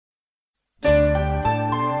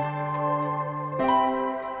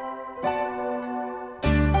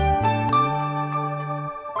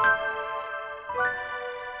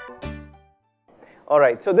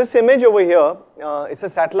right, so this image over here, it's a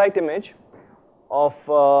satellite image of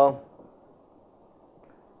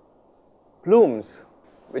plumes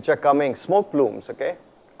which are coming, smoke plumes, okay?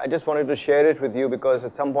 I just wanted to share it with you because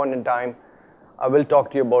at some point in time, I will talk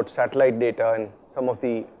to you about satellite data and some of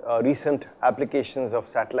the recent applications of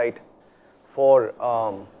satellite for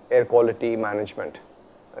air quality management,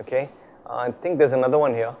 okay? I think there's another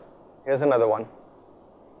one here. Here's another one.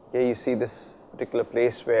 Here you see this particular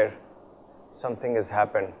place where something has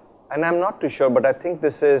happened. And I'm not too sure, but I think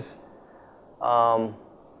this is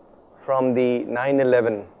from the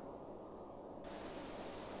 9/11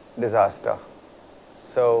 disaster.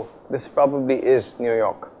 So this probably is New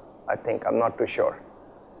York, I think. I'm not too sure.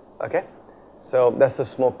 Okay? So that's the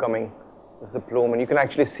smoke coming. This is the plume, and you can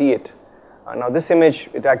actually see it. Now this image,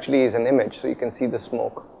 it actually is an image, so you can see the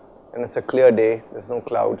smoke. And it's a clear day. There's no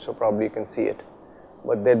clouds, so probably you can see it.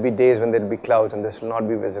 But there'll be days when there'll be clouds and this will not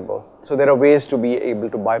be visible. So there are ways to be able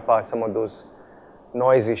to bypass some of those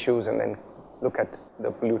noise issues and then look at the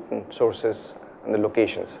pollutant sources and the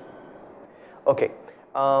locations. Okay.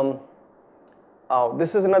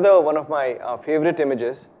 This is another one of my favorite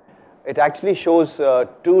images. It actually shows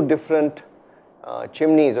two different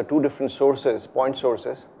chimneys or two different sources, point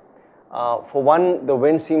sources. For one, the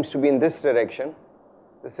wind seems to be in this direction.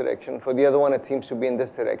 For the other one, it seems to be in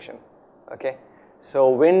this direction. Okay. So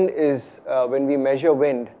wind is, when we measure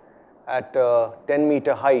wind at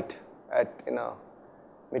 10-meter height in a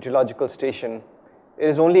meteorological station, it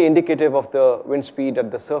is only indicative of the wind speed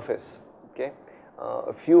at the surface. Okay.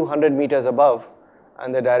 A few hundred meters above,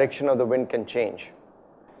 and the direction of the wind can change.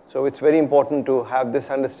 So it's very important to have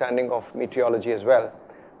this understanding of meteorology as well,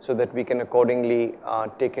 so that we can accordingly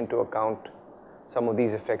take into account some of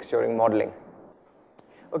these effects during modeling.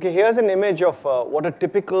 Okay, here's an image of what a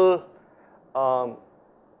typical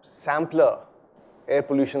sampler, air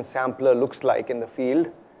pollution sampler looks like in the field.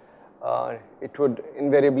 It would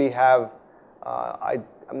invariably have,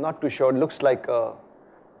 I'm not too sure, it looks like a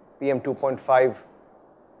PM 2.5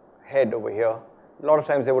 head over here. A lot of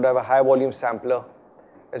times they would have a high volume sampler,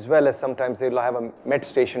 as well as sometimes they'll have a met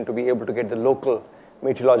station to be able to get the local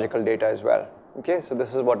meteorological data as well. Okay, so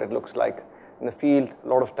this is what it looks like in the field. A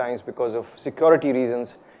lot of times, because of security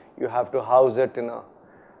reasons, you have to house it in a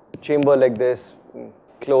chamber like this,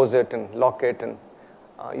 close it and lock it, and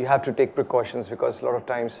you have to take precautions because a lot of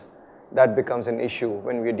times that becomes an issue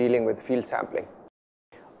when we're dealing with field sampling.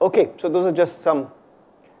 Okay, so those are just some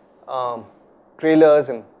trailers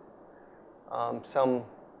and some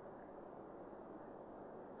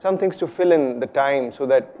things to fill in the time so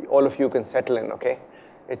that all of you can settle in, okay?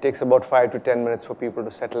 It takes about 5 to 10 minutes for people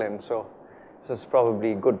to settle in, so this is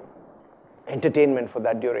probably good entertainment for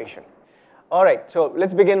that duration. All right, so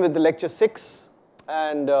let's begin with the lecture 6.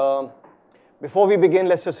 And before we begin,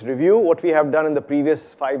 let's just review what we have done in the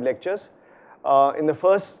previous 5 lectures. In the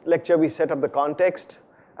first lecture, we set up the context,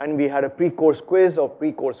 and we had a pre-course quiz or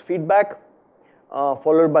pre-course feedback,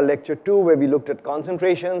 followed by lecture 2, where we looked at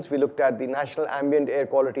concentrations. We looked at the National Ambient Air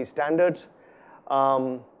Quality Standards.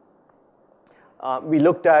 We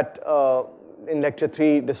looked at, in lecture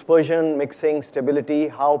 3, dispersion, mixing, stability,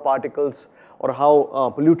 how particles or how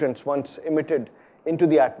pollutants, once emitted into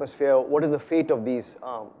the atmosphere, what is the fate of these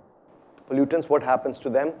pollutants, what happens to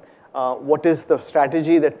them, what is the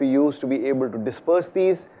strategy that we use to be able to disperse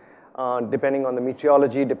these, depending on the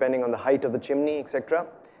meteorology, depending on the height of the chimney, etc.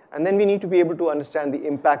 And then we need to be able to understand the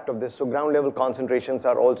impact of this. So ground level concentrations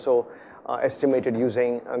are also estimated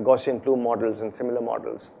using Gaussian plume models and similar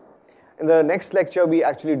models. In the next lecture, we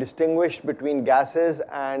actually distinguished between gases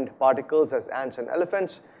and particles as ants and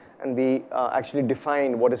elephants, and we actually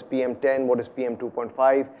defined what is PM10, what is PM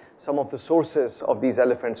 2.5, some of the sources of these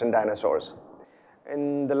elephants and dinosaurs.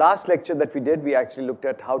 In the last lecture that we did, we actually looked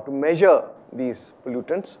at how to measure these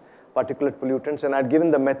pollutants, particulate pollutants, and I'd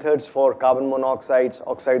given the methods for carbon monoxides,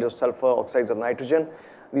 oxides of sulfur, oxides of nitrogen.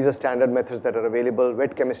 These are standard methods that are available,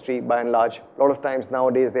 wet chemistry by and large. A lot of times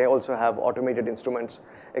nowadays they also have automated instruments,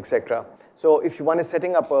 etc. So if one is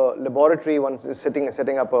setting up a laboratory, one is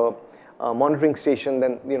setting up a monitoring station,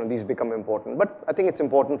 then these become important. But I think it's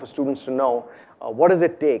important for students to know what does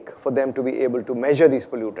it take for them to be able to measure these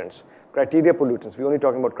pollutants. Criteria pollutants, we're only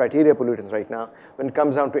talking about criteria pollutants right now. When it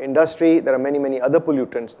comes down to industry, there are many, many other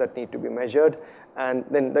pollutants that need to be measured, and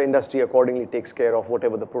then the industry accordingly takes care of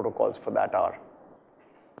whatever the protocols for that are.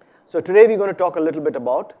 So today we're going to talk a little bit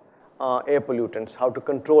about air pollutants, how to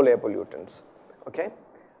control air pollutants, okay?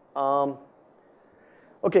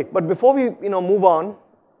 Okay, but before we move on,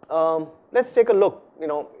 let's take a look.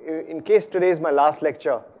 In case today is my last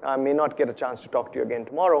lecture, I may not get a chance to talk to you again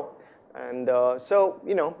tomorrow. And so,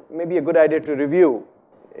 maybe a good idea to review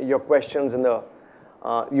your questions in the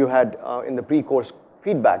you had in the pre-course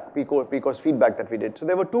feedback that we did. So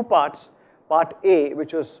there were two parts. Part A,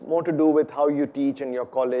 which was more to do with how you teach in your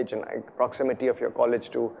college and proximity of your college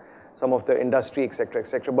to some of the industry, etc.,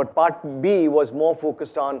 etc. But part B was more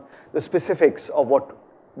focused on the specifics of what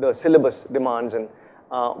the syllabus demands and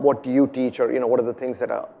what you teach, or what are the things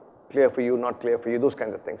that are clear for you, not clear for you, those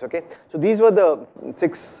kinds of things. Okay. So these were the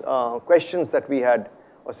 6 questions that we had,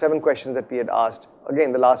 or 7 questions that we had asked.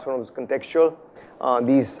 Again, the last one was contextual.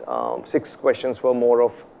 These 6 questions were more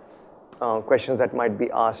of questions that might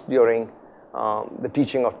be asked during the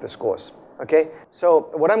teaching of this course. Okay, so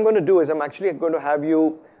what I'm going to do is I'm actually going to have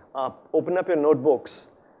you open up your notebooks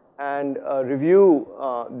and review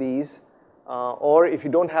these, or if you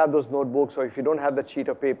don't have those notebooks, or if you don't have that sheet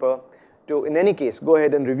of paper, to in any case go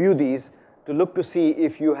ahead and review these to look to see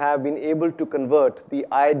if you have been able to convert the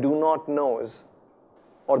I do not knows,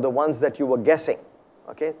 or the ones that you were guessing.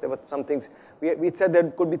 Okay, there were some things we said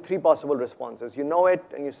there could be 3 possible responses. You know it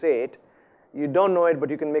and you say it. You don't know it, but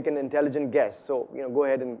you can make an intelligent guess. So go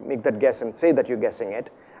ahead and make that guess and say that you're guessing it.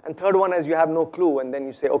 And third one is you have no clue, and then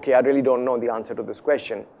you say, okay, I really don't know the answer to this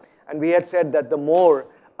question. And we had said that the more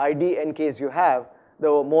IDNKs you have, the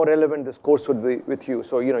more relevant this course would be with you.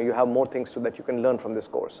 So you have more things that you can learn from this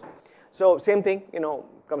course. So same thing,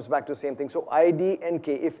 comes back to the same thing. So IDNK,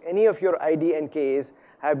 if any of your IDNKs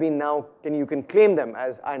have been now, you can claim them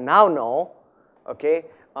as I now know, okay,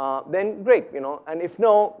 then great, and if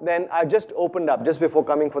no, then I've just opened up, just before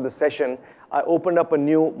coming for the session, I opened up a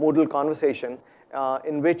new Moodle conversation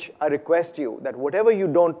in which I request you that whatever you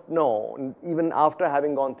don't know, even after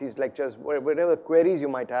having gone these lectures, whatever queries you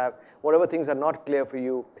might have, whatever things are not clear for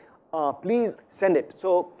you, please send it.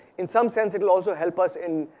 So in some sense, it will also help us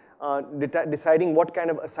in deciding what kind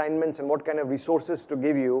of assignments and what kind of resources to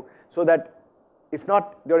give you, so that if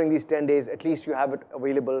not during these 10 days, at least you have it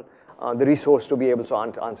available, the resource to be able to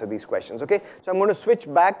answer these questions. Okay, so I'm going to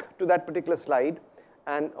switch back to that particular slide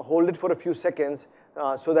and hold it for a few seconds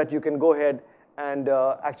so that you can go ahead and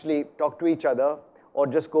actually talk to each other, or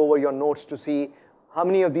just go over your notes to see how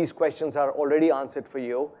many of these questions are already answered for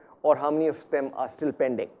you, or how many of them are still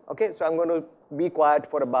pending. Okay, so I'm going to be quiet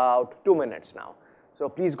for about 2 minutes now. So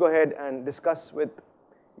please go ahead and discuss with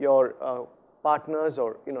your partners,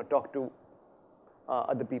 or talk to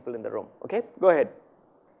other people in the room. Okay, go ahead.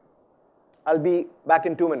 I'll be back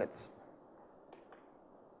in 2 minutes.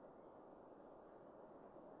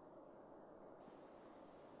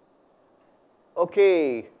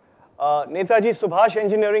 Okay, Netaji Subhash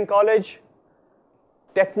Engineering College,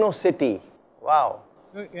 Techno City. Wow.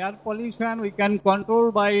 So air pollution we can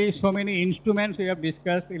control by so many instruments we have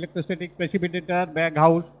discussed, electrostatic precipitator,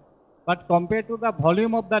 baghouse. But compared to the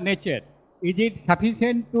volume of the nature, is it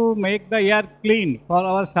sufficient to make the air clean for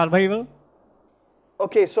our survival?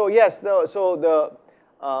 Okay, so yes, the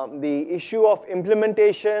issue of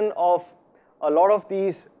implementation of a lot of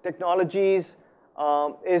these technologies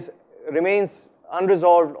remains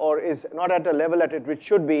unresolved, or is not at a level at which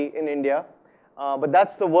should be in India. But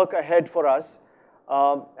that's the work ahead for us.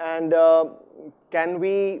 Can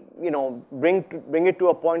we, bring it to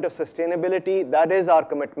a point of sustainability? That is our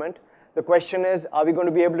commitment. The question is, are we going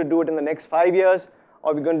to be able to do it in the next 5 years,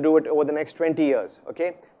 or are we going to do it over the next 20 years?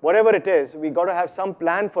 Okay, whatever it is, we got to have some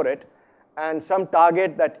plan for it, and some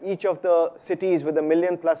target that each of the cities with 1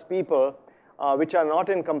 million+ people, which are not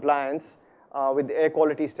in compliance with the air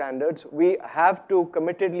quality standards, we have to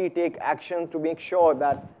committedly take actions to make sure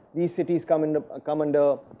that these cities come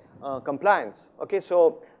under compliance. Okay,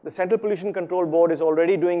 so the Central Pollution Control Board is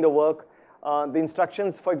already doing the work. The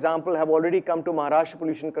instructions, for example, have already come to Maharashtra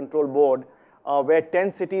Pollution Control Board, where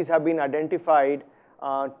 10 cities have been identified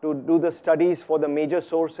to do the studies for the major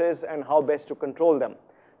sources and how best to control them.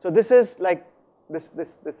 So this is like,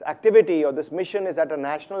 this activity or this mission is at a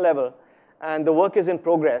national level, and the work is in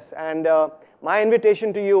progress. And my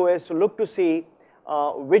invitation to you is to look to see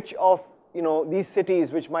which of these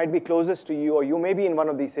cities which might be closest to you, or you may be in one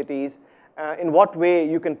of these cities, in what way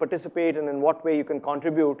you can participate and in what way you can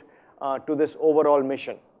contribute to this overall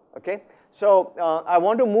mission. Okay, so I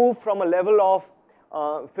want to move from a level of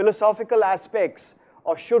philosophical aspects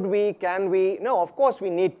of should we, can we. No, of course we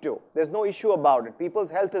need to. There's no issue about it. People's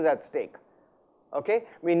health is at stake. Okay,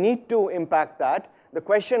 we need to impact that. The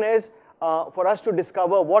question is for us to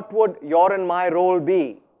discover what would your and my role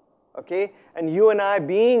be. Okay, and you and I,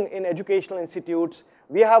 being in educational institutes,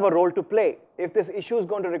 we have a role to play. If this issue is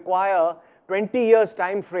going to require 20 years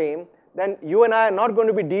time frame, then you and I are not going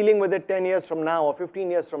to be dealing with it 10 years from now or 15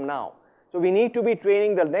 years from now. So we need to be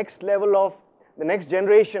training the next level of, the next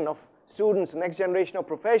generation of students, next generation of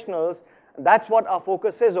professionals. That's what our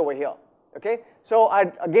focus is over here. Okay, so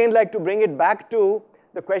I'd again like to bring it back to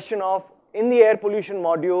the question of, in the air pollution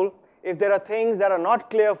module, if there are things that are not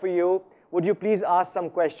clear for you, would you please ask some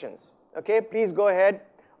questions? Okay, please go ahead.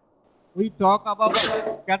 We talk about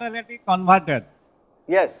catalytic converter.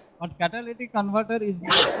 Yes. But catalytic converter is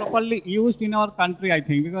not properly used in our country, I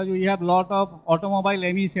think, because we have lot of automobile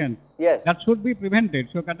emissions. Yes. That should be prevented.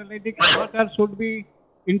 So catalytic converter should be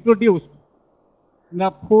introduced in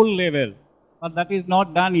the full level, but that is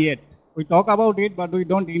not done yet. We talk about it, but we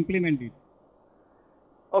don't implement it.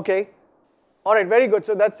 Okay. All right, very good.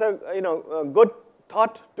 So that's a good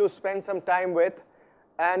thought to spend some time with,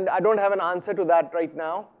 and I don't have an answer to that right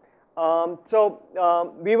now.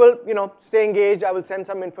 We will stay engaged. I will send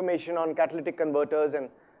some information on catalytic converters and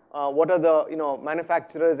what are the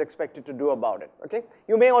manufacturers expected to do about it. Okay.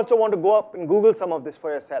 You may also want to go up and Google some of this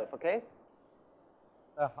for yourself. Okay.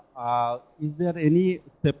 Is there any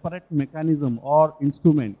separate mechanism or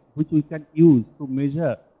instrument which we can use to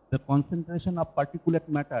measure the concentration of particulate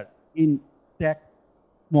matter in stack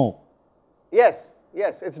smoke? Yes,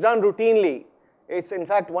 yes, it's done routinely. It's in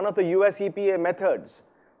fact one of the US EPA methods.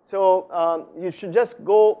 So you should just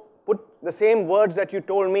go put the same words that you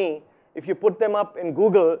told me. If you put them up in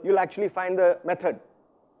Google, you'll actually find the method.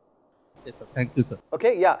 Yes, sir. Thank you, sir.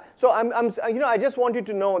 Okay, yeah. So I just want you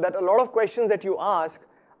to know that a lot of questions that you ask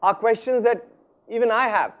are questions that even I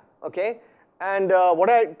have. Okay, and what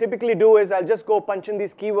I typically do is I'll just go punch in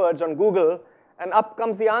these keywords on Google, and up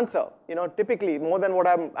comes the answer. Typically more than what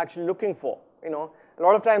I'm actually looking for. A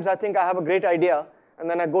lot of times I think I have a great idea, and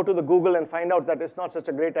then I go to the Google and find out that it's not such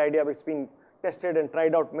a great idea. It's been tested and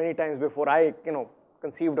tried out many times before I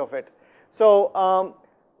conceived of it. So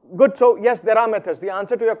good. So yes, there are methods. The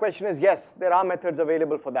answer to your question is yes, there are methods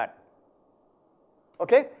available for that.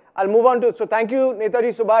 Okay, I'll move on to, so thank you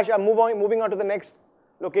Netaji Subhash. I'm moving on to the next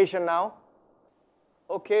location now.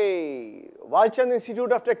 Okay, Walchand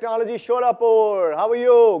Institute of Technology, Sholapur. How are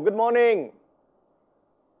you? Good morning.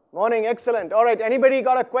 Morning, excellent. All right, anybody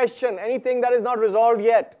got a question? Anything that is not resolved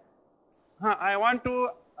yet? I want to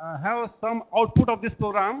have some output of this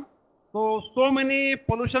program. So many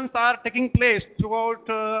pollutions are taking place throughout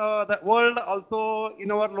the world, also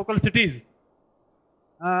in our local cities.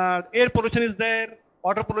 Air pollution is there,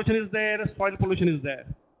 water pollution is there, soil pollution is there.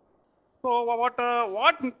 So what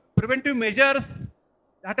preventive measures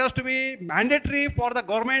that has to be mandatory for the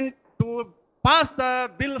government to pass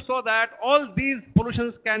the bill so that all these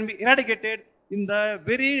pollutions can be eradicated in the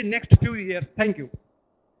very next few years? Thank you.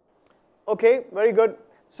 Okay, very good.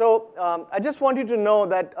 So I just want you to know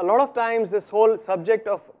that a lot of times this whole subject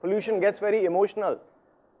of pollution gets very emotional.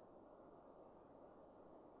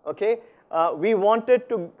 Okay, we want it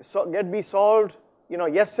to be solved,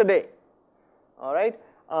 yesterday. All right.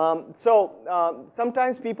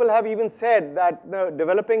 Sometimes people have even said that the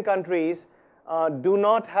developing countries do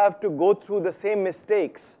not have to go through the same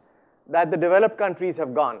mistakes that the developed countries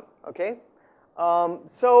have gone. Okay,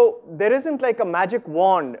 so there isn't like a magic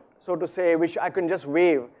wand, so to say, which I can just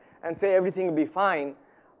wave and say everything will be fine.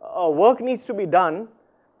 Work needs to be done,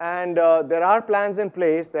 and there are plans in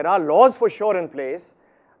place, there are laws for sure in place.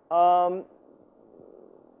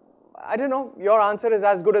 I don't know, your answer is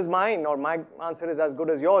as good as mine, or my answer is as good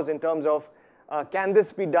as yours in terms of can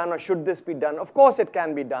this be done or should this be done? Of course it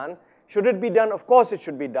can be done. Should it be done? Of course it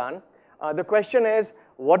should be done. The question is,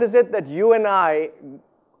 what is it that you and I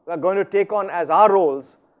are going to take on as our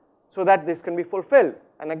roles so that this can be fulfilled?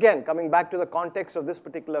 And again, coming back to the context of this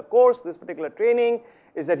particular course, this particular training,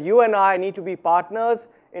 is that you and I need to be partners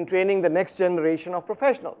in training the next generation of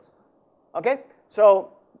professionals. Okay? So,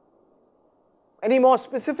 any more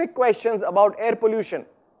specific questions about air pollution?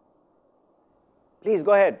 Please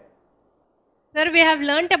go ahead. Sir, we have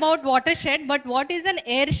learnt about watershed, but what is an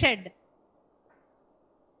airshed?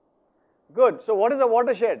 Good. So, what is a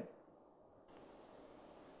watershed?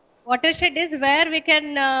 Watershed is where we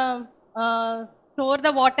can store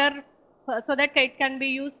the water so that it can be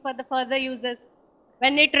used for the further uses.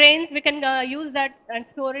 When it rains, we can use that and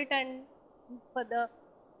store it, and for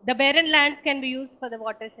the barren lands can be used for the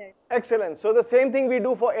watershed. Excellent. So the same thing we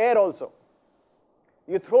do for air also.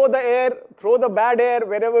 You throw the air, throw the bad air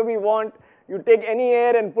wherever we want. You take any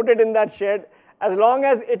air and put it in that shed. As long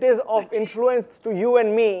as it is of influence to you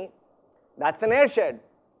and me, that's an air shed.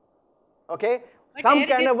 Okay? Some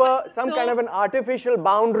kind of an artificial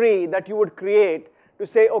boundary that you would create to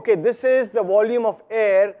say, okay, this is the volume of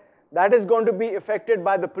air that is going to be affected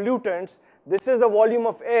by the pollutants. This is the volume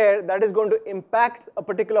of air that is going to impact a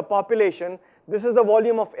particular population. This is the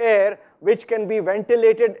volume of air which can be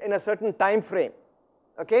ventilated in a certain time frame.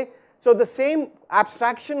 Okay? So the same,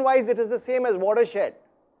 abstraction wise, it is the same as watershed.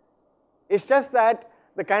 It's just that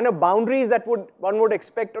the kind of boundaries that one would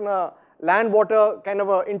expect on a land-water kind of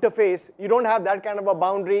a interface, you don't have that kind of a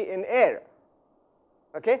boundary in air.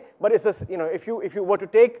 Okay, but it's just, if you were to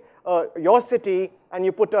take your city and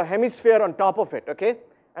you put a hemisphere on top of it, okay,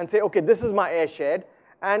 and say, okay, this is my air shed,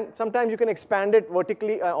 and sometimes you can expand it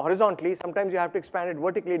vertically, horizontally, sometimes you have to expand it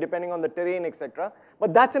vertically depending on the terrain, etc.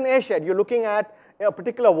 But that's an air shed. You're looking at a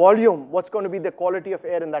particular volume, what's going to be the quality of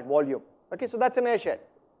air in that volume. Okay, so that's an air shed.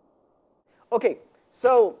 Okay,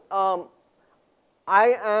 so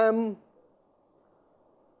I am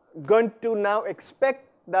going to now expect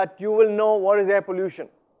that you will know what is air pollution.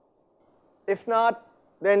 If not,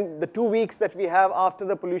 then the 2 weeks that we have after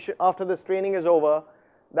this training is over,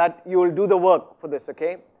 that you will do the work for this,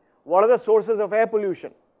 okay? What are the sources of air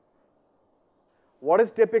pollution? What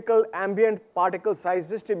is typical ambient particle size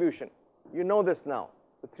distribution? You know this now,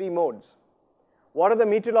 the 3 modes. What are the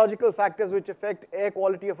meteorological factors which affect air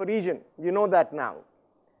quality of a region? You know that now.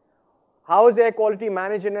 How is air quality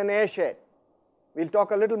managed in an air shed? We'll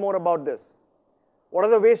talk a little more about this. What are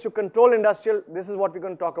the ways to control industrial? This is what we're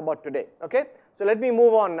going to talk about today, okay? So let me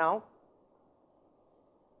move on now.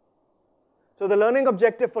 So the learning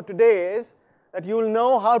objective for today is that you will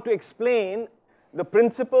know how to explain the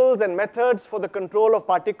principles and methods for the control of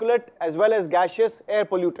particulate as well as gaseous air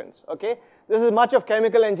pollutants, okay? This is much of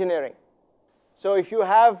chemical engineering. So if you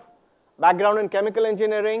have background in chemical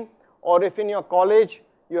engineering, or if in your college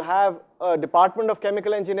you have a department of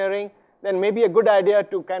chemical engineering, then maybe a good idea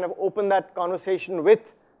to kind of open that conversation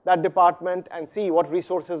with that department and see what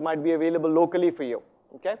resources might be available locally for you,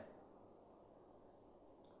 okay?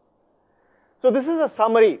 So this is a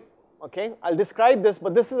summary, okay? I'll describe this,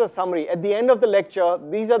 but this is a summary. At the end of the lecture,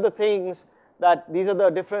 these are the things these are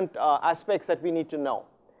the different aspects that we need to know.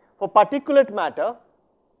 For particulate matter,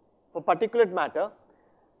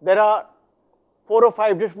 there are 4 or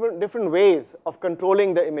 5 different ways of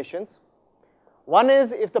controlling the emissions. One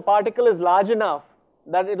is if the particle is large enough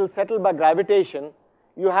that it will settle by gravitation,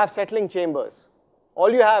 you have settling chambers.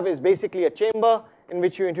 All you have is basically a chamber in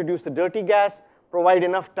which you introduce the dirty gas, provide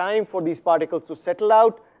enough time for these particles to settle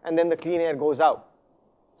out, and then the clean air goes out.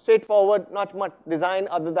 Straightforward, not much design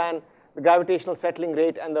other than the gravitational settling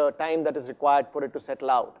rate and the time that is required for it to settle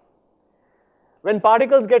out. When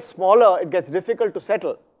particles get smaller, it gets difficult to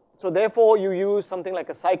settle. So therefore, you use something like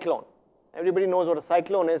a cyclone. Everybody knows what a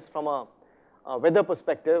cyclone is from a weather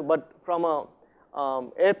perspective, but from a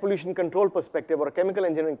air pollution control perspective or a chemical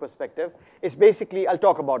engineering perspective, it's basically, I'll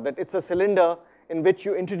talk about that. It's a cylinder in which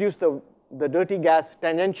you introduce the dirty gas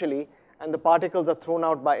tangentially, and the particles are thrown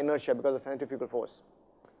out by inertia because of centrifugal force.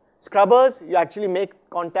 Scrubbers, you actually make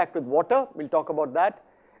contact with water. We'll talk about that.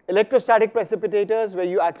 Electrostatic precipitators, where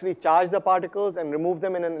you actually charge the particles and remove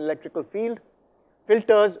them in an electrical field.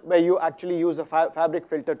 Filters, where you actually use a fabric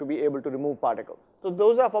filter to be able to remove particles. So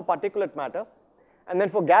those are for particulate matter. And then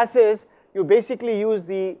for gases, you basically use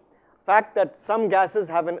the fact that some gases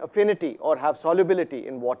have an affinity or have solubility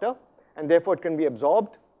in water, and therefore it can be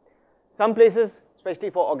absorbed. Some places, especially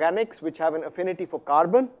for organics, which have an affinity for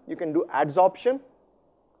carbon, you can do adsorption.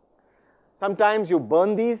 Sometimes you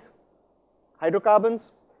burn these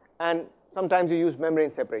hydrocarbons, and sometimes you use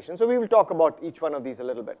membrane separation. So we will talk about each one of these a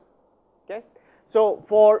little bit, okay? So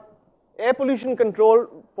for air pollution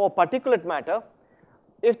control for particulate matter,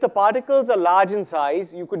 if the particles are large in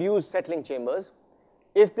size, you could use settling chambers.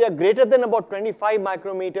 If they are greater than about 25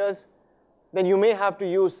 micrometers, then you may have to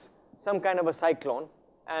use some kind of a cyclone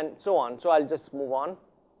and so on. So I'll just move on.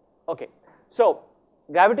 Okay, so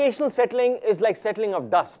gravitational settling is like settling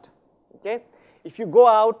of dust, okay? If you go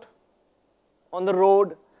out on the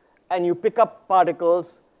road and you pick up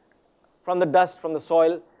particles from the dust, from the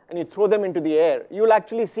soil, and you throw them into the air, you will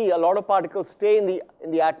actually see a lot of particles stay in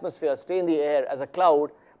the atmosphere, stay in the air as a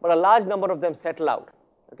cloud, but a large number of them settle out,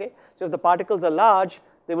 okay? So if the particles are large,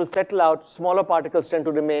 they will settle out. Smaller particles tend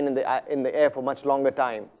to remain in the air for much longer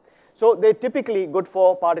time. So they're typically good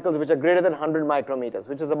for particles which are greater than 100 micrometers,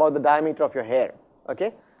 which is about the diameter of your hair,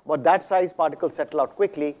 okay? But that size particles settle out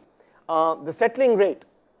quickly. The settling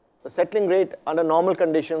rate under normal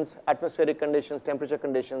conditions, atmospheric conditions, temperature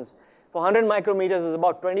conditions, for 100 micrometers is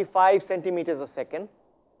about 25 centimeters a second.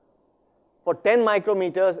 For 10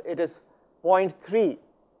 micrometers, it is 0.3,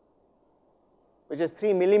 which is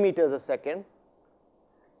 3 millimeters a second.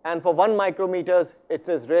 And for 1 micrometers, it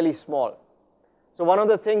is really small. So one of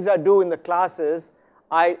the things I do in the class is,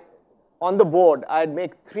 on the board, I'd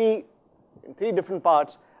make three different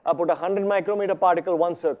parts. I put a 100 micrometer particle,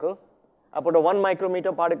 one circle. I put a 1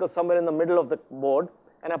 micrometer particle somewhere in the middle of the board,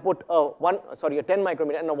 and I put a 10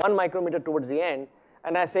 micrometer and a 1 micrometer towards the end,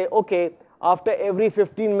 and I say, okay, after every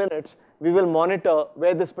 15 minutes, we will monitor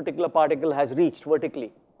where this particular particle has reached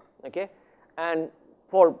vertically, okay? And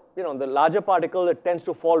for the larger particle, it tends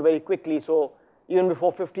to fall very quickly. So even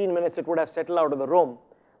before 15 minutes, it would have settled out of the room.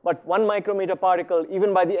 But 1 micrometer particle,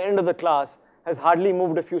 even by the end of the class, has hardly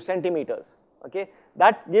moved a few centimeters. Okay,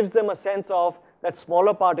 that gives them a sense of that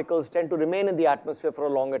smaller particles tend to remain in the atmosphere for a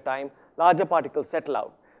longer time. Larger particles settle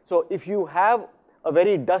out. So if you have a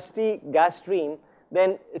very dusty gas stream,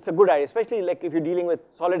 then it's a good idea, especially like if you're dealing with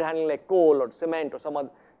solid handling like coal or cement or some other.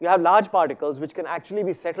 You have large particles which can actually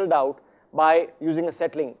be settled out by using a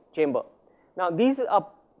settling chamber. Now these are,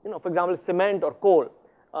 for example, cement or coal.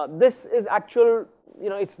 This is actual,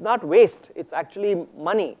 it's not waste, it's actually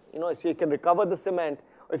money. If you can recover the cement,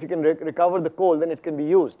 or if you can recover the coal, then it can be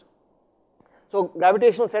used. So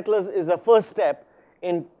gravitational settlers is a first step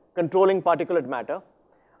in controlling particulate matter.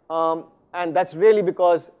 And that's really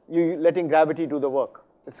because you're letting gravity do the work.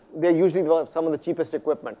 They're usually some of the cheapest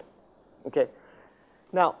equipment. Okay.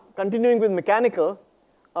 Now, continuing with mechanical,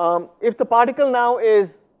 if the particle now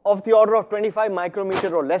is of the order of 25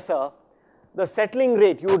 micrometer or lesser, the settling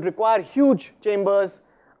rate, you would require huge chambers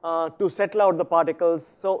to settle out the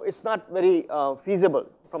particles. So it's not very feasible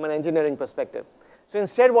from an engineering perspective. So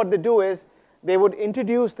instead what they do is they would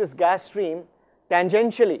introduce this gas stream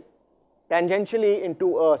tangentially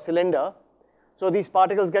into a cylinder. So these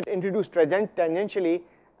particles get introduced tangentially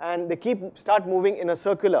and they start moving in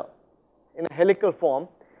a helical form.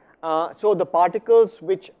 So the particles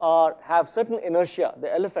which have certain inertia,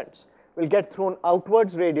 the elephants, will get thrown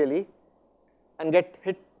outwards radially and get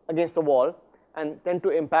hit against the wall and tend to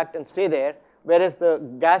impact and stay there, whereas the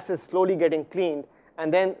gas is slowly getting cleaned,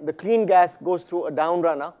 and then the clean gas goes through a down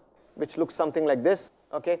runner, which looks something like this.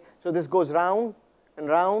 Okay, so this goes round and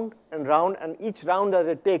round and round, and each round that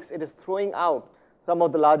it takes, it is throwing out some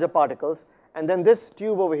of the larger particles. And then this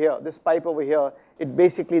tube over here, this pipe over here, it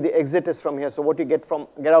basically, the exit is from here. So what you get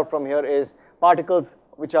out from here is particles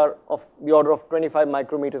which are of the order of 25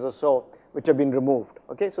 micrometers or so, which have been removed.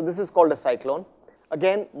 Okay, so this is called a cyclone.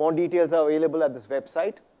 Again, more details are available at this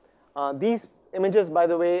website. These images, by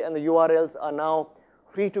the way, and the URLs are now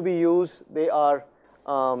free to be used. They are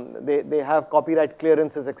they have copyright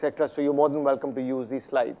clearances, etc. So you're more than welcome to use these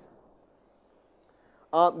slides.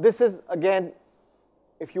 This is, again,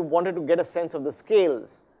 if you wanted to get a sense of the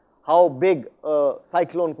scales, how big a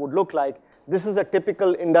cyclone would look like, this is a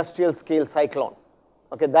typical industrial scale cyclone.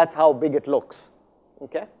 Okay, that's how big it looks.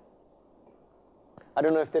 Okay, I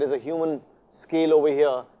don't know if there is a human scale over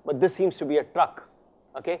here, but this seems to be a truck.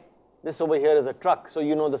 Okay, this over here is a truck, so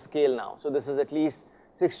you know the scale now. So this is at least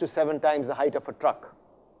 6 to 7 times the height of a truck.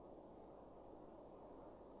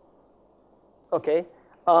 Okay,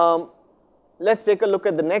 let's take a look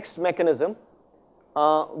at the next mechanism,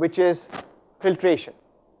 which is filtration.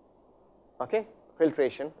 Okay,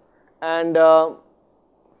 filtration. And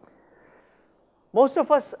most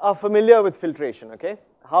of us are familiar with filtration. Okay,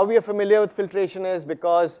 how we are familiar with filtration is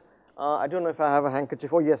because, I don't know if I have a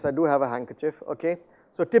handkerchief. Oh yes, I do have a handkerchief. Okay,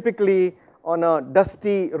 so typically on a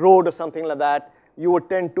dusty road or something like that, you would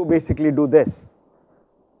tend to basically do this.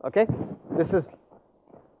 Okay, this is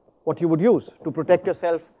what you would use to protect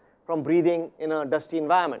yourself from breathing in a dusty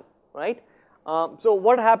environment, right? So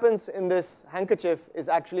what happens in this handkerchief is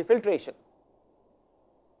actually filtration.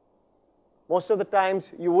 Most of the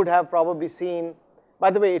times you would have probably seen,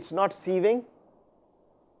 by the way, it's not sieving.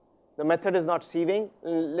 The method is not sieving.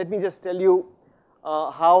 Let me just tell you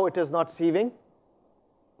how it is not sieving.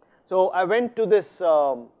 So I went to this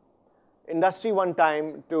industry one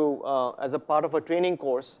time to as a part of a training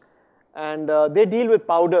course, and they deal with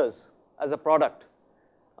powders as a product,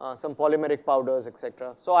 some polymeric powders,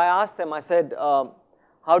 etc. So I asked them, I said,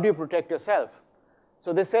 how do you protect yourself?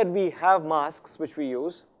 So they said, we have masks which we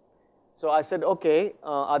use. So I said, okay,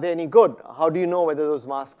 are they any good? How do you know whether those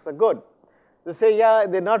masks are good? They say, yeah,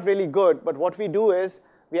 they're not really good, but what we do is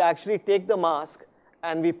we actually take the mask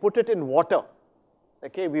and we put it in water.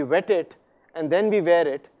 Okay, we wet it and then we wear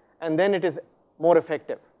it, and then it is more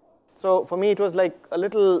effective. So for me, it was like a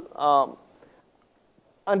little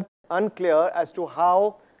unclear as to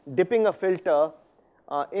how dipping a filter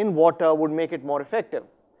in water would make it more effective.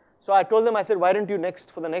 So I told them, I said, why don't you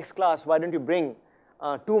for the next class, why don't you bring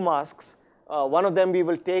 2 masks? One of them we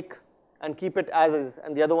will take and keep it as is,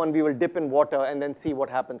 and the other one we will dip in water and then see what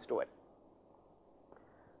happens to it.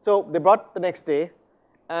 So they brought the next day,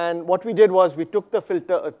 and what we did was we took the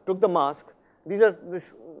filter, took the mask. These are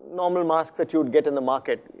this normal masks that you would get in the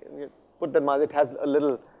market. You put the mask, it has a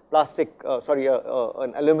little plastic,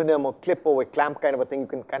 an aluminum or clip over clamp kind of a thing. You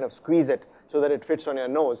can kind of squeeze it so that it fits on your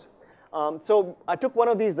nose. So I took one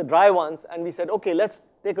of these, the dry ones, and we said, okay, let's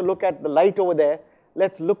take a look at the light over there.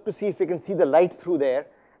 Let's look to see if we can see the light through there.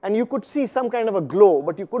 And you could see some kind of a glow,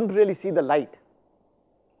 but you couldn't really see the light.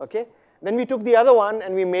 okay? Then we took the other one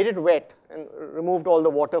and we made it wet and removed all the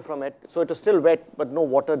water from it. So it was still wet, but no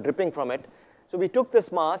water dripping from it. So we took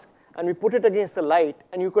this mask and we put it against the light,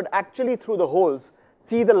 and you could actually, through the holes,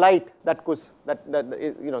 see the light that goes,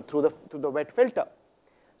 through the wet filter.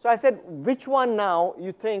 So I said, which one now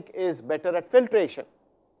you think is better at filtration?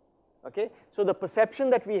 Okay, so the perception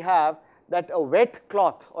that we have that a wet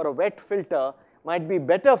cloth or a wet filter might be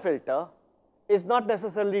better filter is not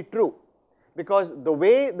necessarily true, because the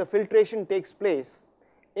way the filtration takes place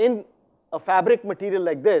in a fabric material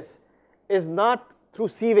like this is not through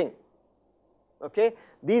sieving. Okay,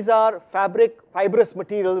 these are fibrous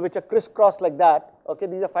materials which are crisscrossed like that. Okay,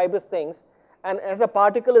 these are fibrous things, and as a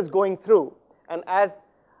particle is going through, and as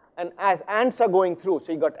ants are going through,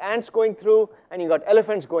 so you got ants going through and you got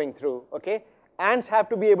elephants going through. Okay, ants have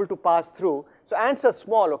to be able to pass through. So ants are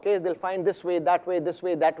small. Okay, they'll find this way, this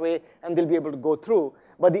way, that way, and they'll be able to go through.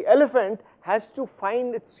 But the elephant has to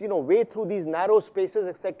find its way through these narrow spaces,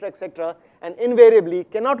 etc., and invariably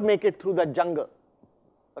cannot make it through the jungle.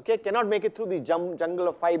 Okay, cannot make it through the jungle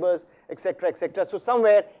of fibers, etc., So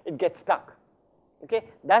somewhere it gets stuck. Okay,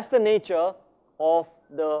 that's the nature of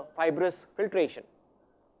the fibrous filtration.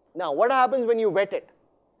 Now, what happens when you wet it?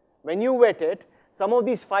 When you wet it, some of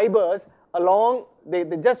these fibers they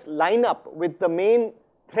just line up with the main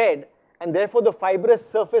thread, and therefore the fibrous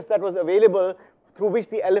surface that was available through which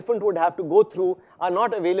the elephant would have to go through are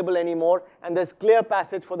not available anymore, and there's clear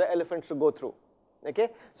passage for the elephants to go through. Okay,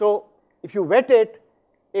 so if you wet it,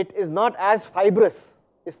 it is not as fibrous.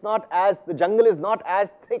 The jungle is not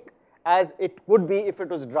as thick as it would be if it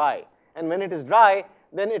was dry. And when it is dry,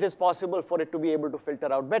 then it is possible for it to be able to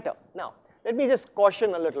filter out better. Now, let me just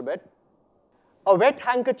caution a little bit. A wet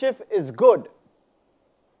handkerchief is good.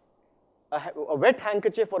 A wet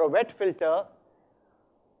handkerchief or a wet filter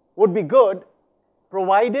would be good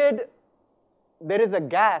provided there is a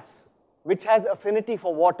gas which has affinity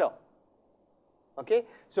for water. Okay,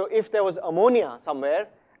 so if there was ammonia somewhere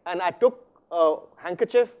and I took a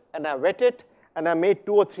handkerchief and I wet it and I made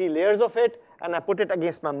 2 or 3 layers of it and I put it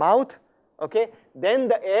against my mouth, okay, then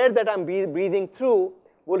the air that I'm breathing through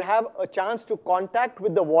will have a chance to contact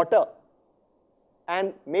with the water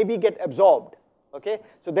and maybe get absorbed. Okay,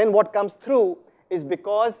 so then what comes through is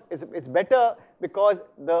because it's better because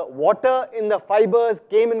the water in the fibers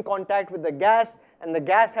came in contact with the gas, and the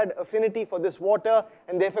gas had affinity for this water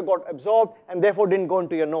and therefore got absorbed and therefore didn't go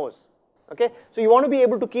into your nose. Okay, so you want to be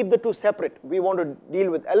able to keep the two separate. We want to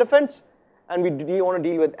deal with elephants and we want to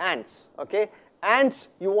deal with ants. Okay, ants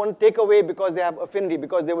you want to take away because they have affinity,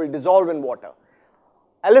 because they will dissolve in water.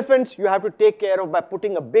 Elephants you have to take care of by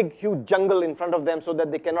putting a big huge jungle in front of them so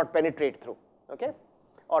that they cannot penetrate through. Okay,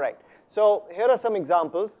 all right, so here are some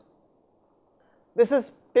examples. This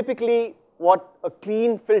is typically what a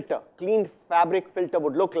clean fabric filter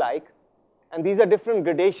would look like, and these are different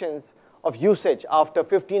gradations of usage after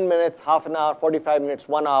 15 minutes, half an hour, 45 minutes,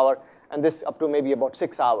 1 hour, and this up to maybe about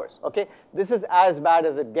 6 hours. Okay, this is as bad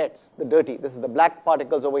as it gets, the dirty. This is the black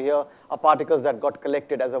particles over here are particles that got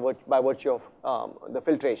collected by virtue of the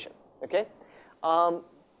filtration. Okay,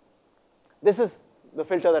 this is the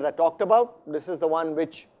filter that I talked about. This is the one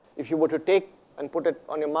which, if you were to take and put it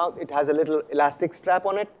on your mouth, it has a little elastic strap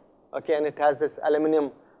on it. Okay, and it has this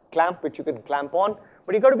aluminum clamp which you can clamp on.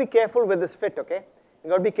 But you got to be careful with this fit. Okay, you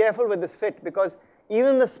got to be careful with this fit because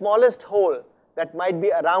even the smallest hole that might be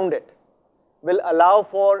around it will allow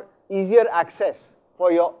for easier access for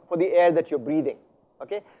the air that you're breathing.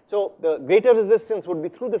 Okay, so the greater resistance would be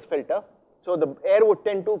through this filter, so the air would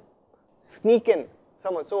tend to sneak in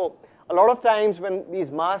somewhere. So a lot of times when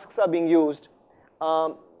these masks are being used,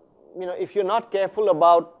 if you're not careful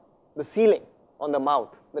about the sealing on the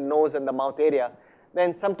mouth, the nose and the mouth area,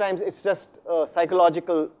 then sometimes it's just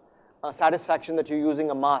psychological satisfaction that you're using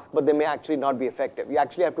a mask, but they may actually not be effective. You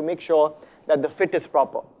actually have to make sure that the fit is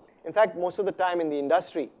proper. In fact, most of the time in the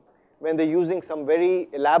industry, when they're using some very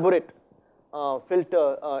elaborate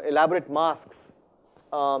elaborate masks,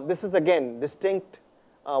 this is again distinct.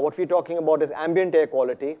 What we're talking about is ambient air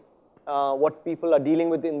quality. What people are dealing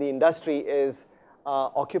with in the industry is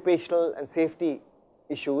occupational and safety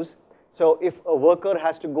issues. So if a worker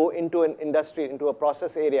has to go into an industry, into a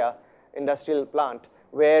process area, industrial plant,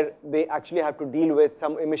 where they actually have to deal with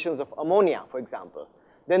some emissions of ammonia, for example,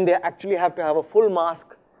 then they actually have to have a full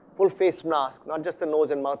mask, full face mask, not just the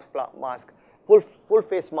nose and mouth mask, full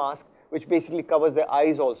face mask, which basically covers their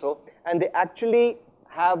eyes also. And they actually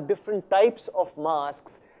have different types of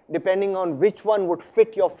masks depending on which one would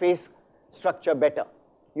fit your face structure better.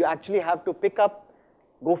 You actually have to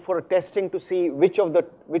go for a testing to see which of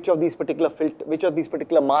these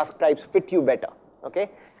particular mask types fit you better.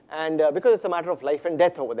 Okay, and because it's a matter of life and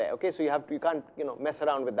death over there, okay? So you can't mess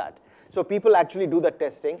around with that. So people actually do that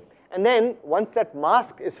testing, and then once that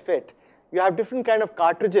mask is fit, you have different kind of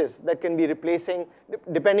cartridges that can be replacing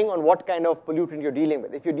depending on what kind of pollutant you're dealing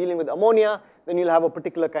with. If you're dealing with ammonia, then you'll have a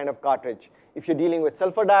particular kind of cartridge. If you're dealing with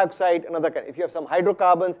sulfur dioxide, another kind. If you have some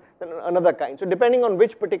hydrocarbons, then another kind. So depending on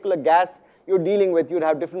which particular gas you're dealing with, you'd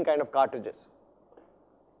have different kind of cartridges.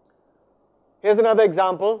 Here's another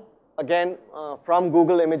example, again from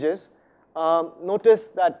Google Images. Notice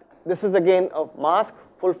that this is again a mask,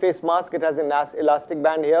 full face mask. It has an elastic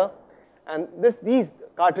band here, and these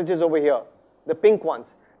cartridges over here, the pink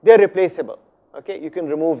ones, they're replaceable. Okay, you can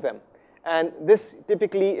remove them, and this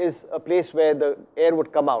typically is a place where the air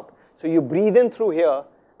would come out. So you breathe in through here,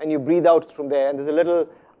 and you breathe out from there, and there's a little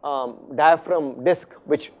diaphragm disc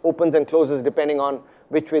which opens and closes depending on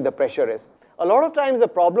which way the pressure is. A lot of times the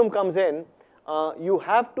problem comes in, you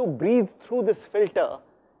have to breathe through this filter,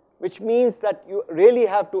 which means that you really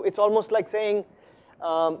have to, it's almost like saying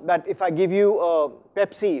that if I give you a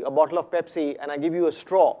Pepsi, a bottle of Pepsi, and I give you a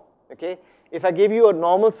straw, okay? If I give you a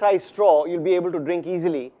normal size straw, you'll be able to drink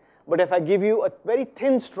easily. But if I give you a very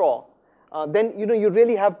thin straw, then you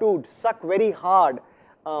really have to suck very hard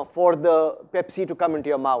for the Pepsi to come into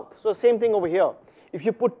your mouth. So same thing over here. If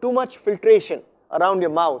you put too much filtration around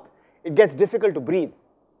your mouth, it gets difficult to breathe.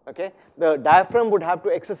 Okay? The diaphragm would have to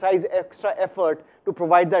exercise extra effort to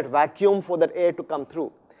provide that vacuum for that air to come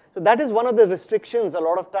through. So that is one of the restrictions a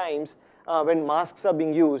lot of times when masks are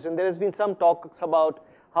being used, and there has been some talks about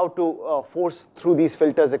how to force through these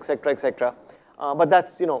filters, etc., etc. But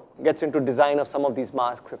that's gets into design of some of these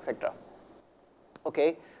masks, etc.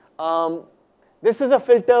 Okay, this is a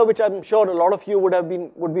filter which I'm sure a lot of you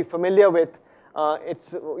would be familiar with.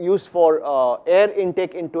 It's used for air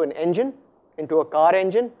intake into an engine, into a car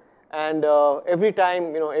engine, and every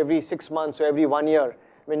time, every 6 months or every 1 year,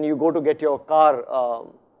 when you go to get your car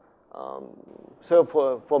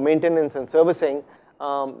for maintenance and servicing,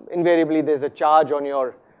 invariably there's a charge on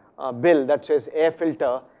your bill that says air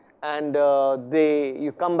filter, and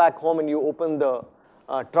you come back home and you open the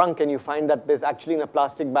trunk and you find that there's actually in a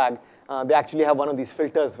plastic bag, they actually have one of these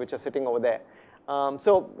filters which are sitting over there.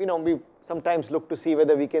 So we sometimes look to see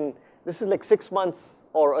whether we can, this is like 6 months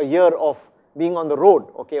or a year of being on the road,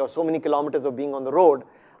 okay, or so many kilometers of being on the road.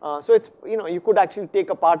 So it's, you could actually take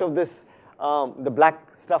a part of this, the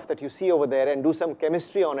black stuff that you see over there, and do some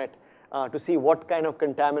chemistry on it to see what kind of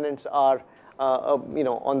contaminants are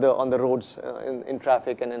on the roads in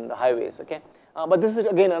traffic and in the highways, okay. But this is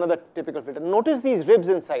again another typical filter. Notice these ribs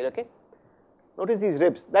inside, okay. Notice these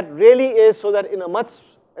ribs. That really is so that in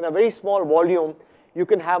a very small volume, you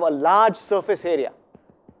can have a large surface area.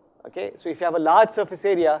 Okay, so if you have a large surface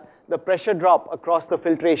area, the pressure drop across the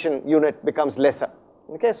filtration unit becomes lesser.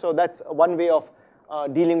 Okay, so that's one way of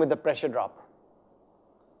dealing with the pressure drop.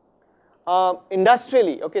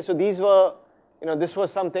 Industrially, okay, so these were, this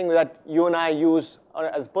was something that you and I use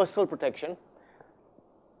as personal protection.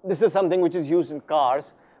 This is something which is used in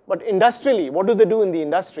cars. But industrially, what do they do in the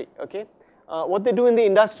industry? Okay, what they do in the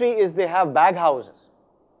industry is they have bag houses.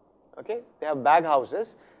 Okay, they have bag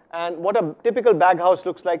houses. And what a typical bag house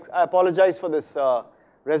looks like, I apologize for this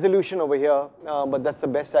resolution over here, but that's the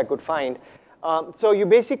best I could find. So you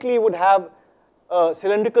basically would have a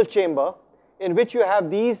cylindrical chamber in which you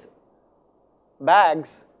have these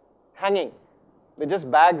bags hanging. They're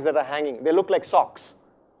just bags that are hanging. They look like socks.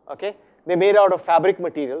 Okay, they're made out of fabric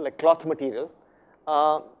material, like cloth material.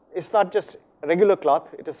 It's not just regular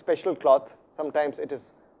cloth, it is special cloth. Sometimes it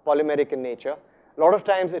is polymeric in nature. A lot of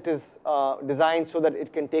times it is designed so that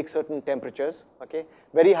it can take certain temperatures. Okay,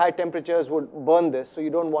 very high temperatures would burn this, so you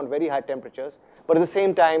don't want very high temperatures. But at the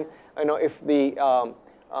same time, if the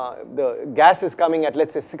gas is coming at,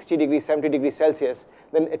 let's say, 60 degrees, 70 degrees Celsius,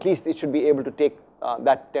 then at least it should be able to take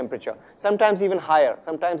that temperature. Sometimes even higher.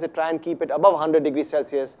 Sometimes they try and keep it above 100 degrees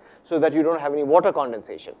Celsius so that you don't have any water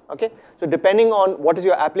condensation. Okay, so depending on what is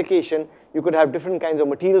your application, you could have different kinds of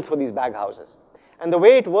materials for these bag houses. And the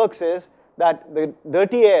way it works is that the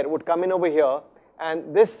dirty air would come in over here,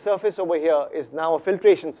 and this surface over here is now a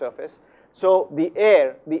filtration surface. So the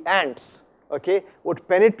air, the ants, okay, would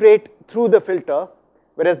penetrate through the filter,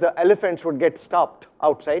 whereas the elephants would get stopped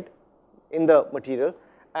outside in the material,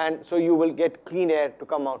 and so you will get clean air to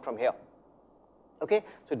come out from here. Okay,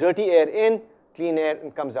 so dirty air in, clean air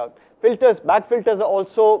and comes out. Filters, bag filters are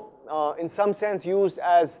also in some sense used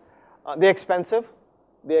as, they're expensive,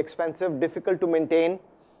 difficult to maintain.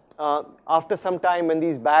 After some time, when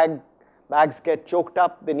these bags get choked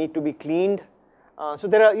up, they need to be cleaned. So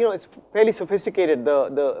there are, it's fairly sophisticated,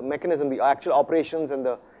 the mechanism, the actual operations and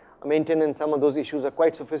the maintenance, some of those issues are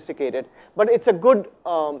quite sophisticated. But it's a good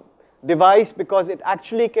device because it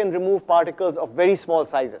actually can remove particles of very small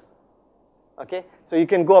sizes. Okay, so you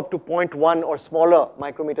can go up to 0.1 or smaller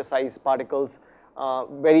micrometer size particles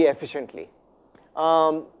very efficiently.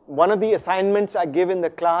 One of the assignments I give in the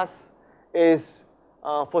class is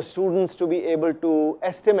for students to be able to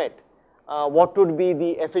estimate what would be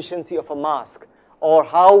the efficiency of a mask, or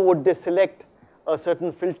how would they select a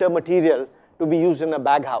certain filter material to be used in a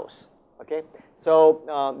bag house. Okay,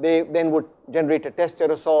 so they then would generate a test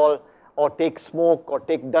aerosol or take smoke or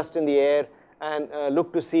take dust in the air and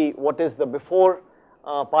look to see what is the before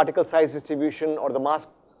particle size distribution or the mass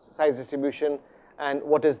size distribution, and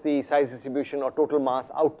what is the size distribution or total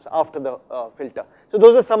mass out after the filter. So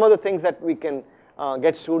those are some of the things that we can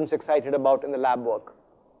get students excited about in the lab work.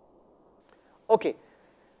 Okay,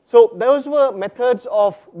 so those were methods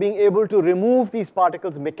of being able to remove these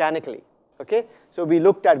particles mechanically. Okay, so we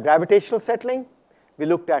looked at gravitational settling, we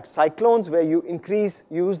looked at cyclones where you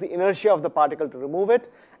use the inertia of the particle to remove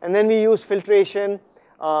it, and then we use filtration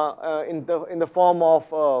in the form of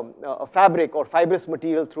a fabric or fibrous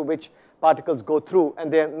material through which particles go through,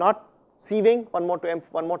 and they are not sieving, one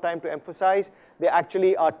more time to emphasize, they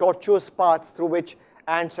actually are tortuous paths through which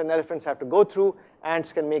ants and elephants have to go through.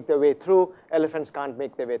 Ants can make their way through, elephants can't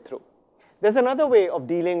make their way through. There's another way of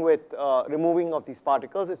dealing with removing of these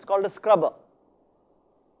particles. It's called a scrubber.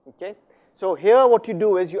 Okay, so here what you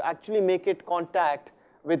do is you actually make it contact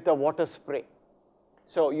with the water spray.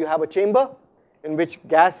 So you have a chamber in which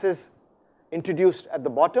gas is introduced at the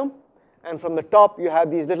bottom, and from the top you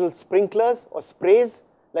have these little sprinklers or sprays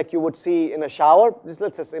like you would see in a shower.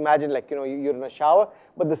 Let's just imagine like you're in a shower,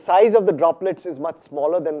 but the size of the droplets is much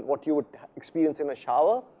smaller than what you would experience in a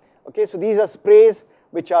shower. Okay, so these are sprays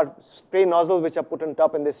which are spray nozzles which are put on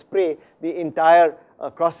top, and they spray the entire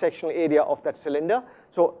cross-sectional area of that cylinder.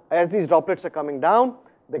 So as these droplets are coming down,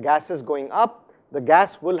 the gas is going up. The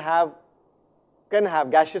gas can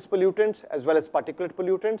have gaseous pollutants as well as particulate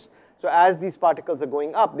pollutants. So as these particles are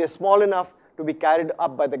going up, they're small enough to be carried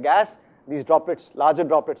up by the gas. These droplets, larger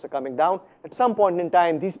droplets, are coming down. At some point in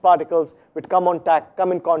time, these particles would come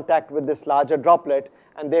in contact with this larger droplet,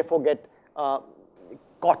 and therefore get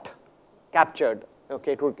captured.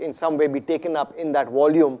 Okay, it would in some way be taken up in that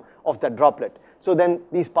volume of that droplet. So then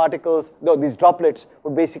these droplets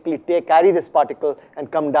would basically carry this particle and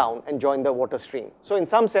come down and join the water stream. So in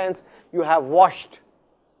some sense, you have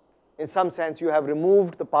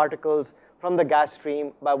removed the particles from the gas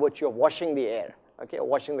stream by virtue of washing the air, okay, or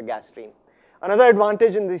washing the gas stream. Another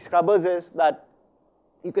advantage in these scrubbers is that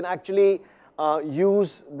you can actually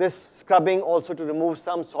use this scrubbing also to remove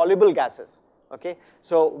some soluble gases. Okay,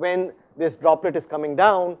 so when this droplet is coming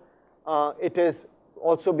down, it is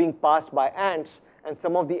also being passed by ants, and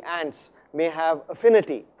some of the ants may have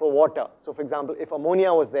affinity for water. So for example, if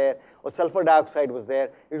ammonia was there or sulfur dioxide was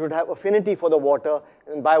there, it would have affinity for the water,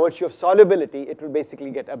 and by virtue of solubility, it will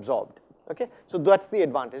basically get absorbed. Okay, so that's the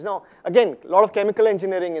advantage. Now again, a lot of chemical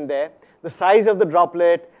engineering in there. The size of the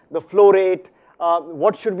droplet, the flow rate,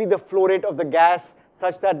 what should be the flow rate of the gas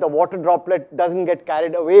such that the water droplet doesn't get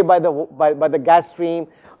carried away by the gas stream.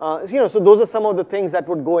 So those are some of the things that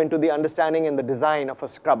would go into the understanding and the design of a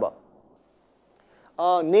scrubber.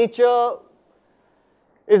 Nature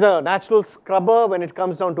is a natural scrubber when it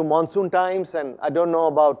comes down to monsoon times, and I don't know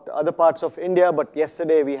about other parts of India, but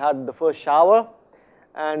yesterday we had the first shower,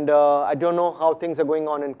 and I don't know how things are going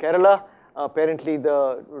on in Kerala. Apparently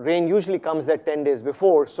the rain usually comes there 10 days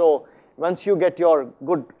before, so once you get your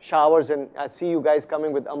good showers, and I see you guys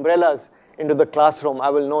coming with umbrellas into the classroom, I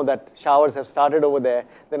will know that showers have started over there,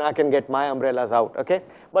 then I can get my umbrellas out, okay?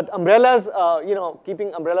 But umbrellas,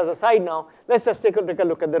 keeping umbrellas aside now, let's just take a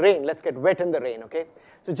look at the rain. Let's get wet in the rain, okay?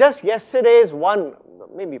 So just yesterday's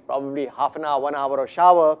probably half an hour, 1 hour of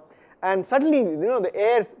shower, and suddenly, the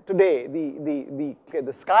air today,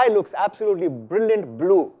 the sky looks absolutely brilliant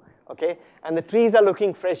blue, okay? And the trees are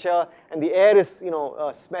looking fresher, and the air is,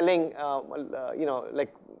 smelling,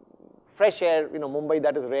 like fresh air. Mumbai,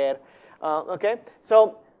 that is rare. Okay,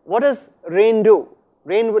 so what does rain do?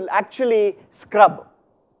 Rain will actually scrub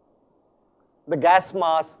the gas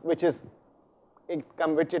mass which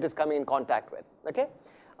it is coming in contact with. Okay,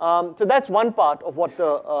 so that's one part of what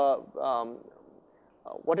the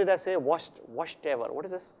what did I say? Whatever. What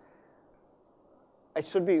is this? I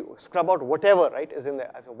should be scrub out whatever, right? Is in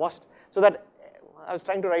there. Washed. So that I was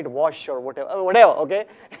trying to write wash or whatever. Whatever. Okay,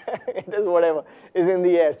 it is whatever is in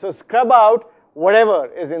the air. So scrub out whatever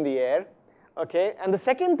is in the air, okay? And the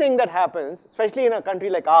second thing that happens, especially in a country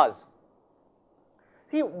like ours,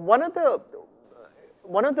 see, one of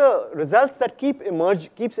one of the results that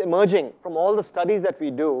keeps emerging from all the studies that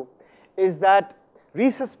we do is that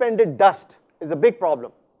resuspended dust is a big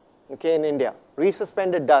problem, okay, in India.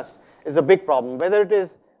 Resuspended dust is a big problem, whether it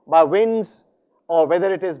is by winds or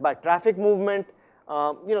whether it is by traffic movement.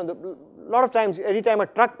 You know, a lot of times, every time a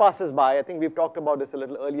truck passes by, I think we've talked about this a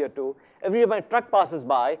little earlier too, every time a truck passes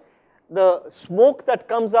by, the smoke that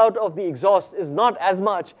comes out of the exhaust is not as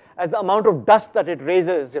much as the amount of dust that it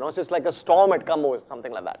raises, you know, it's just like a storm had come or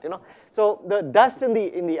something like that, you know. So the dust in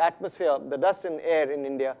the atmosphere, the dust in air in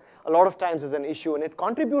India, a lot of times is an issue, and it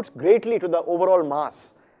contributes greatly to the overall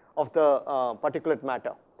mass of the particulate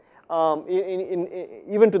matter,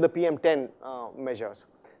 even to the PM10 measures.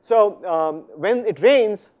 So when it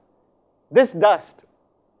rains, this dust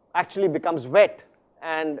actually becomes wet,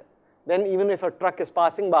 and then even if a truck is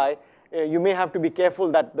passing by, you may have to be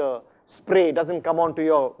careful that the spray doesn't come onto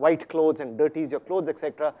your white clothes and dirties your clothes,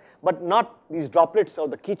 etc. But not these droplets or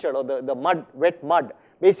the keychad or the mud, wet mud,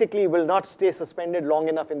 basically will not stay suspended long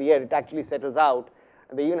enough in the air. It actually settles out.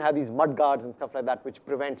 And they even have these mud guards and stuff like that, which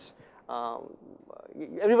prevents,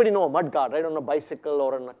 everybody know a mud guard, right? On a bicycle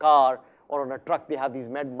or on a car or on a truck, they have these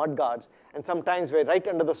mud guards. And sometimes we're right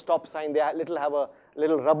under the stop sign, they have a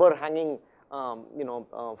little rubber hanging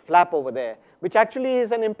flap over there, which actually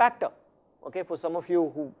is an impactor. Okay, for some of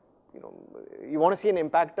you who, you want to see an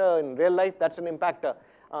impactor in real life, that's an impactor.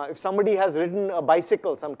 If somebody has ridden a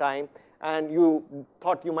bicycle sometime and you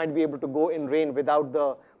thought you might be able to go in rain without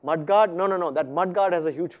the mud guard, no, that mud guard has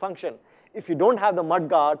a huge function. If you don't have the mud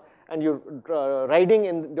guard and you're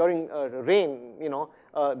riding during rain,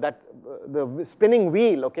 the spinning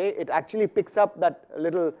wheel, okay, it actually picks up that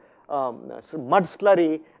little mud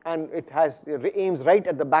slurry, and it aims right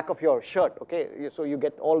at the back of your shirt, okay, so you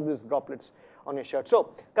get all these droplets on your shirt.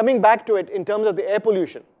 So coming back to it, in terms of the air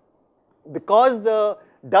pollution, because the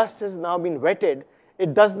dust has now been wetted,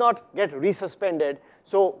 it does not get resuspended.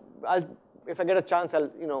 So if I get a chance, I'll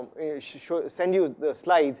send you the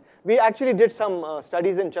slides. We actually did some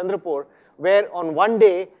studies in Chandrapur where on one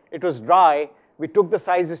day it was dry, we took the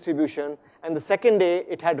size distribution, and the second day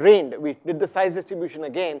it had rained. We did the size distribution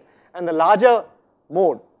again, and the larger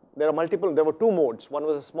mode, there were two modes. One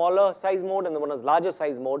was a smaller size mode and the one was larger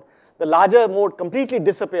size mode. The larger mode completely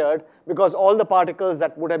disappeared because all the particles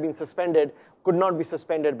that would have been suspended could not be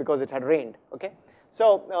suspended because it had rained, okay?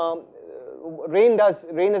 So rain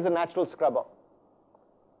is a natural scrubber.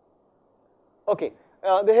 Okay,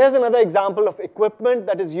 here's another example of equipment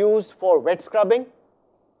that is used for wet scrubbing.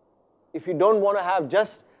 If you don't want to have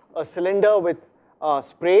just a cylinder with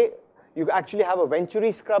spray, you actually have a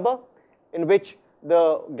venturi scrubber in which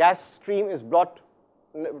the gas stream is brought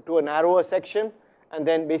to a narrower section and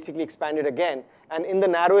then basically expanded again. And in the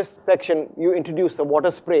narrowest section, you introduce the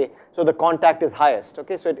water spray, so the contact is highest.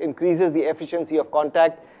 Okay, so it increases the efficiency of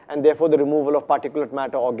contact and therefore the removal of particulate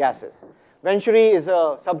matter or gases. Venturi is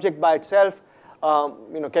a subject by itself.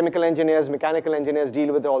 Chemical engineers, mechanical engineers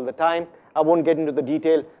deal with it all the time. I won't get into the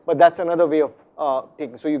detail, but that's another way of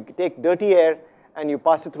taking. So you take dirty air and you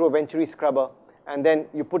pass it through a venturi scrubber, and then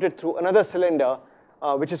you put it through another cylinder,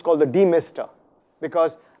 which is called the demister,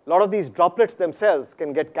 because a lot of these droplets themselves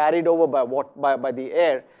can get carried over by the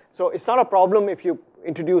air. So it's not a problem if you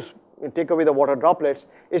take away the water droplets.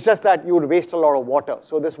 It's just that you would waste a lot of water.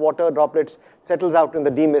 So this water droplets settles out in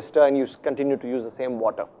the demister and you continue to use the same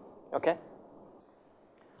water. Okay?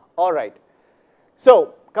 All right.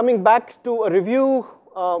 So coming back to a review,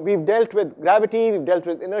 we've dealt with gravity, we've dealt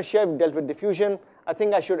with inertia, we've dealt with diffusion. I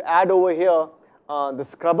think I should add over here the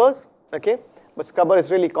scrubbers, okay? But scrubber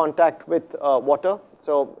is really contact with water,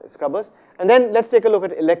 so scrubbers. And then let's take a look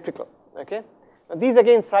at electrical, okay? Now these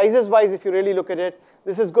again, sizes wise, if you really look at it,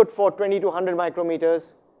 this is good for 20 to 100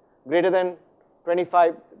 micrometers, greater than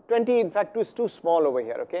 25, 20 in fact is too small over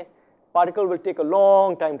here, okay? Particle will take a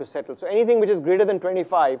long time to settle. So anything which is greater than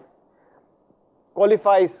 25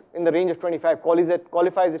 qualifies in the range of 25,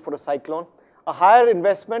 qualifies it for a cyclone. A higher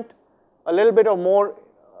investment, a little bit of more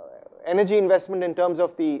energy investment in terms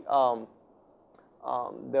of the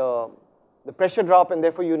pressure drop, and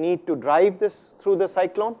therefore you need to drive this through the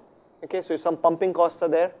cyclone. Okay, so some pumping costs are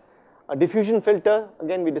there. A diffusion filter,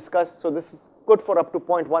 again we discussed, so this is good for up to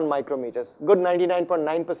 0.1 micrometers. Good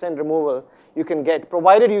 99.9% removal you can get,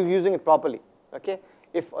 provided you're using it properly. Okay,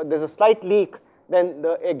 if there's a slight leak, then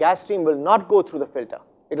the gas stream will not go through the filter.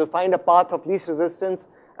 It will find a path of least resistance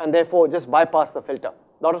and therefore just bypass the filter.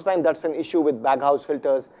 A lot of times that's an issue with baghouse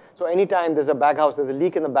filters. So anytime there's a baghouse, there's a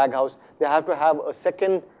leak in the baghouse, they have to have a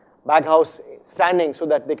second baghouse standing so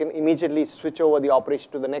that they can immediately switch over the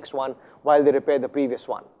operation to the next one while they repair the previous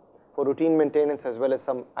one, for routine maintenance as well as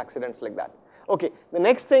some accidents like that. Okay, the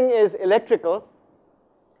next thing is electrical.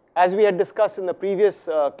 as we had discussed in the previous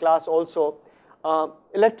class also,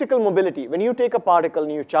 electrical mobility, when you take a particle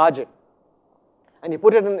and you charge it and you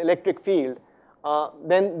put it in an electric field,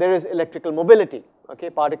 then there is electrical mobility. Okay,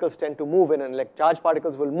 particles tend to move in an charged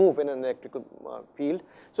particles will move in an electrical field.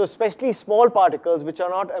 So especially small particles which are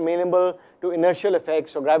not amenable to inertial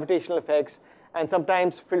effects or gravitational effects, and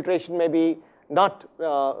sometimes filtration may be not,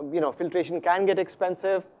 filtration can get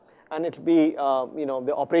expensive, and it'll be,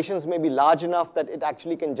 the operations may be large enough that it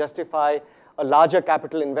actually can justify a larger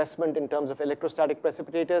capital investment in terms of electrostatic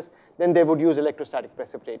precipitators, then they would use electrostatic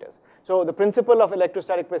precipitators. So the principle of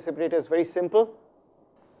electrostatic precipitator is very simple.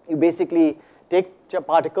 You basically take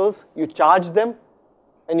particles, you charge them,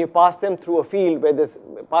 and you pass them through a field where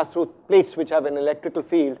pass through plates which have an electrical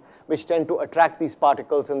field which tend to attract these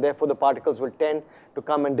particles, and therefore the particles will tend to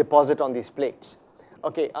come and deposit on these plates.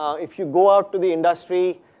 Okay, if you go out to the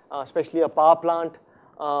industry, especially a power plant,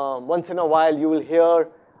 once in a while you will hear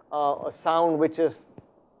a sound which is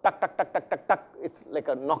tuck, tuck, tuck, tuck, tuck, tuck. It's like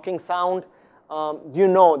a knocking sound. You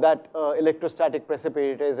know that electrostatic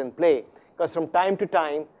precipitator is in play, because from time to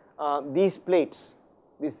time these plates,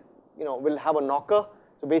 will have a knocker.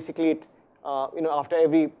 So basically, after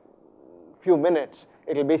every few minutes,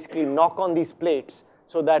 it will basically knock on these plates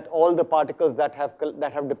so that all the particles that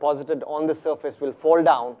have deposited on the surface will fall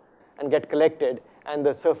down and get collected, and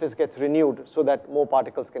the surface gets renewed so that more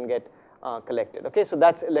particles can get collected. Okay, so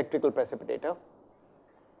that's electrical precipitator.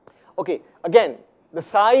 Okay, again, the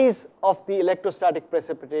size of the electrostatic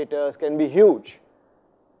precipitators can be huge.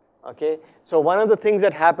 Okay, so one of the things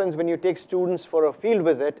that happens when you take students for a field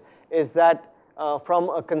visit is that from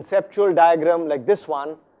a conceptual diagram like this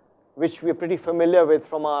one, which we're pretty familiar with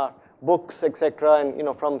from our books, etc.,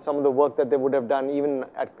 and from some of the work that they would have done even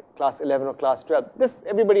at class 11 or class 12, this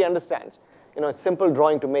everybody understands. It's simple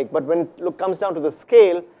drawing to make, but when it comes down to the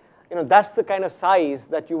scale, that's the kind of size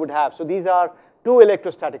that you would have. So these are two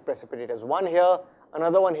electrostatic precipitators, one here,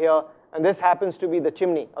 another one here, and this happens to be the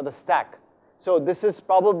chimney or the stack. So this is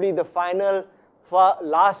probably the final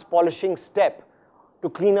last polishing step to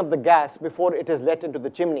clean up the gas before it is let into the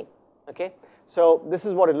chimney. Okay, so this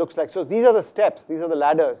is what it looks like. So these are the steps, these are the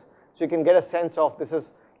ladders. So you can get a sense of this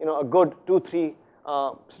is a good 2-3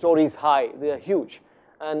 stories high. They are huge,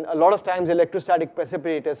 and a lot of times electrostatic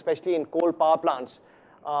precipitators, especially in coal power plants,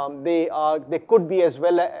 they could be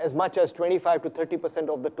as much as 25 to 30%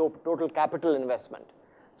 of the total capital investment.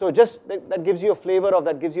 So just that gives you a flavor of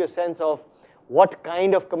that, gives you a sense of what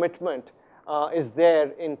kind of commitment is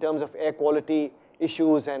there in terms of air quality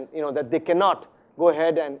issues, and that they cannot go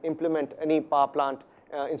ahead and implement any power plant,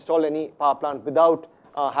 install any power plant without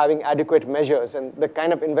having adequate measures, and the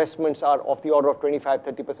kind of investments are of the order of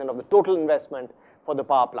 25-30% of the total investment for the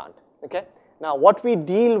power plant. Okay. Now, what we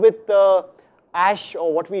deal with the ash,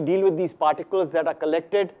 or what we deal with these particles that are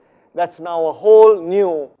collected, that's now a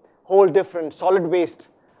whole different solid waste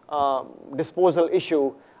disposal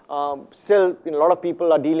issue. Still, a lot of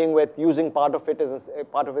people are dealing with using part of it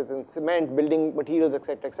in cement, building materials,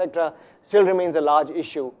 etc., etc. Still remains a large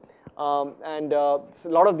issue, and so a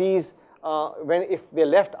lot of these, if they're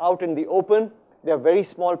left out in the open, they are very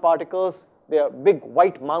small particles. They are big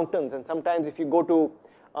white mountains, and sometimes if you go to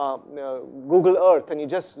Google Earth and you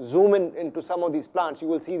just zoom into some of these plants, you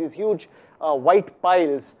will see these huge white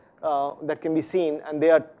piles that can be seen, and they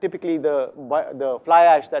are typically the fly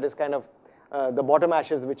ash that is kind of the bottom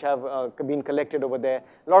ashes which have been collected over there.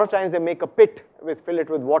 A lot of times they make a pit fill it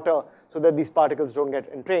with water so that these particles don't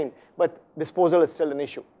get entrained, but disposal is still an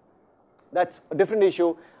issue. That's a different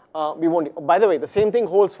issue. We won't. By the way, the same thing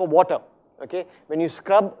holds for water. Okay, when you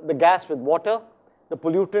scrub the gas with water, the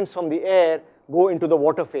pollutants from the air go into the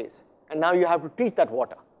water phase, and now you have to treat that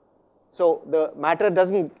water. So the matter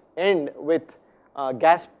doesn't end with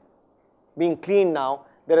gas being cleaned now.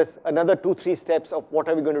 There is another 2-3 steps of what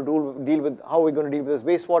are we going to deal with, how are we going to deal with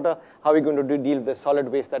this wastewater, how are we going to deal with the solid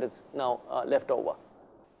waste that is now left over.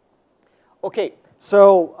 Okay,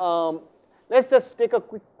 so let's just take a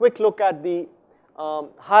quick look at the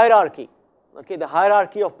hierarchy. Okay, the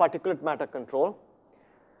hierarchy of particulate matter control.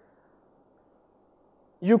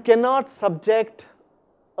 You cannot subject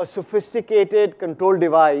a sophisticated control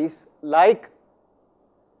device like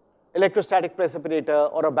electrostatic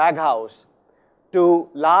precipitator or a baghouse to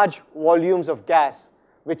large volumes of gas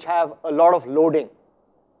which have a lot of loading.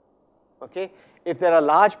 Okay, if there are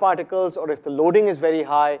large particles or if the loading is very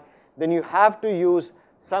high, then you have to use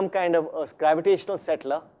some kind of a gravitational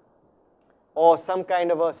settler or some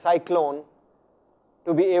kind of a cyclone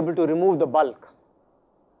to be able to remove the bulk.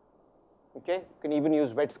 Okay, you can even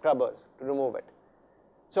use wet scrubbers to remove it.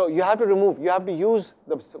 So you have to use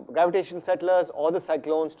the gravitational settlers or the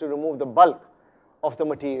cyclones to remove the bulk of the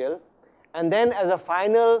material, and then as a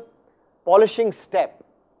final polishing step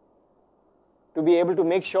to be able to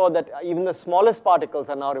make sure that even the smallest particles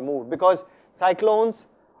are now removed, because cyclones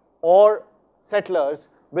or settlers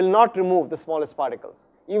will not remove the smallest particles.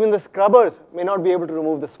 Even the scrubbers may not be able to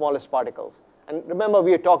remove the smallest particles. And remember,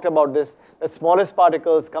 we had talked about this, that smallest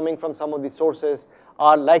particles coming from some of these sources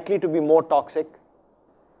are likely to be more toxic,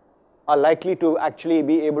 are likely to actually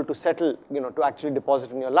be able to settle, to actually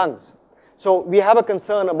deposit in your lungs. So we have a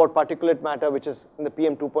concern about particulate matter which is in the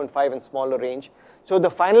PM 2.5 and smaller range. So the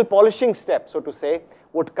final polishing step, so to say,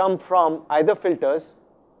 would come from either filters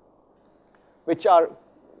which are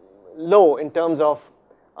low in terms of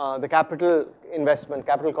the capital investment,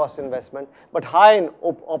 capital cost investment, but high in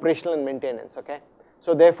operational and maintenance, okay?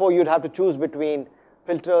 So therefore you'd have to choose between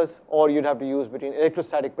filters, or you'd have to use between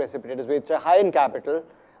electrostatic precipitators, which are high in capital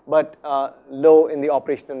but low in the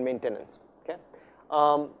operational and maintenance, okay?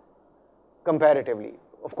 Comparatively.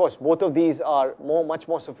 Of course, both of these are much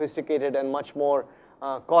more sophisticated and much more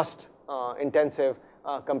cost intensive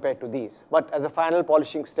compared to these. But as a final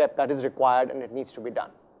polishing step, that is required and it needs to be done.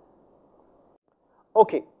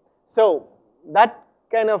 Okay, so that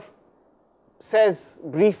kind of says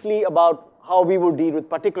briefly about how we would deal with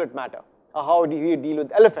particulate matter, or how do we deal with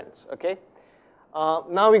elephants, okay?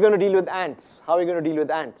 Now we're going to deal with ants. How are we going to deal with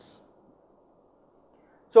ants?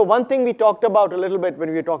 So one thing we talked about a little bit when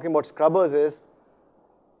we were talking about scrubbers is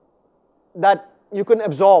that you can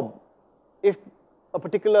absorb, if a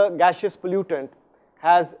particular gaseous pollutant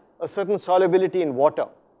has a certain solubility in water,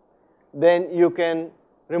 then you can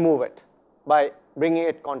remove it by bringing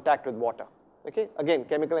it in contact with water, okay? Again,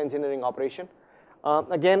 chemical engineering operation.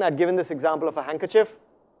 Again, I'd given this example of a handkerchief,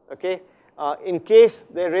 okay? In case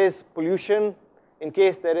there is pollution, in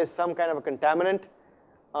case there is some kind of a contaminant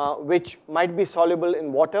which might be soluble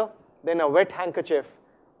in water, then a wet handkerchief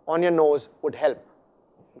on your nose would help,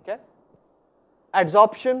 okay?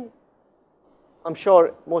 Adsorption, I'm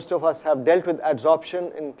sure most of us have dealt with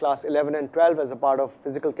adsorption in class 11 and 12 as a part of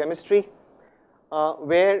physical chemistry,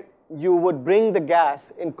 where you would bring the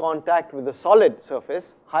gas in contact with the solid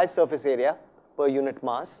surface, high surface area per unit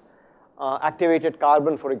mass. Activated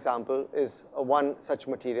carbon, for example, is one such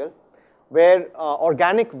material, where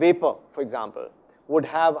organic vapor, for example, would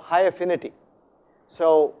have high affinity.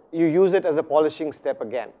 So you use it as a polishing step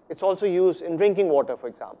again. It's also used in drinking water, for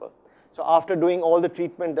example. So after doing all the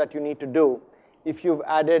treatment that you need to do, if you've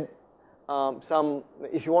added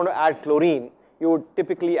if you want to add chlorine, you would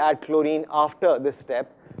typically add chlorine after this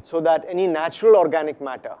step, so that any natural organic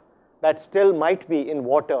matter that still might be in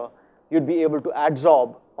water, you'd be able to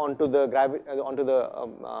adsorb onto the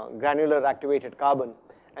granular activated carbon,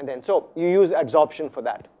 and then, so you use adsorption for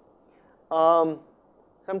that.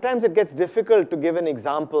 Sometimes it gets difficult to give an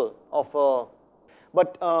example of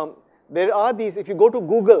but there are these, if you go to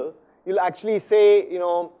Google, you'll actually say,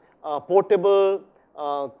 portable,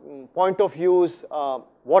 point of use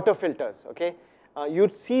water filters, okay?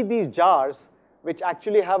 You'd see these jars which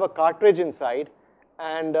actually have a cartridge inside,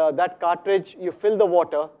 and that cartridge, you fill the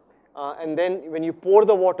water, and then when you pour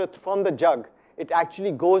the water from the jug, it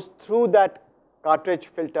actually goes through that cartridge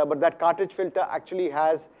filter, but that cartridge filter actually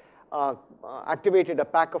has activated a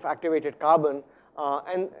pack of activated carbon,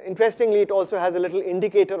 and interestingly, it also has a little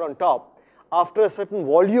indicator on top. After a certain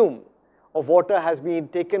volume of water has been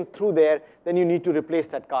taken through there, then you need to replace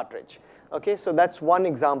that cartridge. Okay, so that's one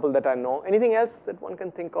example that I know. Anything else that one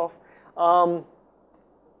can think of?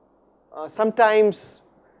 Sometimes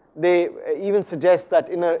they even suggest that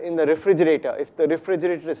in the refrigerator, if the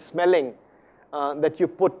refrigerator is smelling, that you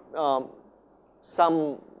put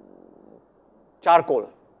some charcoal,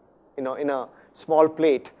 in a small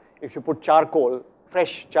plate. If you put charcoal,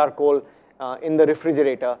 fresh charcoal in the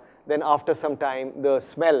refrigerator, then after some time the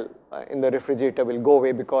smell in the refrigerator will go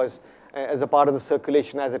away, because as a part of the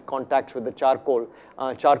circulation, as it contacts with the charcoal,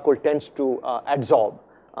 charcoal tends to adsorb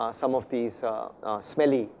some of these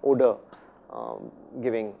smelly odor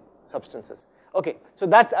giving substances. Okay, so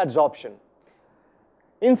that's adsorption.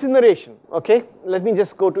 Incineration, okay, let me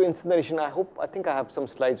just go to incineration. I think I have some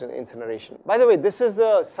slides on incineration. By the way, this is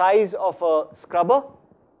the size of a scrubber.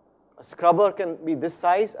 A scrubber can be this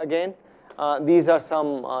size. Again, these are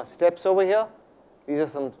some steps over here. These are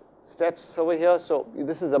some steps over here. So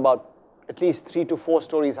this is about at least 3 to 4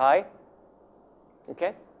 stories high.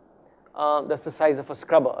 Okay, that's the size of a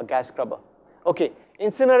scrubber, a gas scrubber. Okay,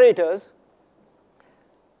 incinerators.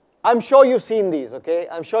 I'm sure you've seen these, okay?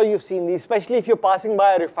 I'm sure you've seen these, especially if you're passing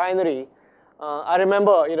by a refinery. I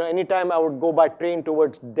remember, anytime I would go by train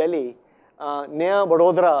towards Delhi, near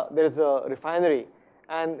Vadodara, there's a refinery.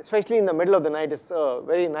 And especially in the middle of the night, it's a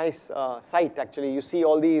very nice sight, actually. You see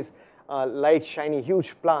all these light, shiny,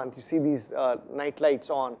 huge plant. You see these night lights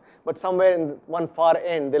on, but somewhere in one far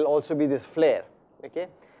end, there'll also be this flare, okay?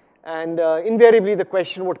 And invariably, the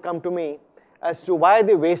question would come to me as to why are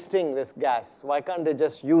they wasting this gas? Why can't they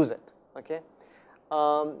just use it, okay?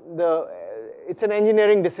 It's an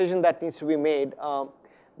engineering decision that needs to be made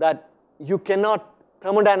that you cannot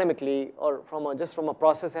thermodynamically or just from a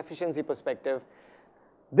process efficiency perspective,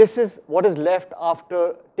 this is what is left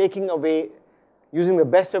after taking away, using the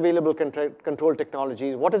best available control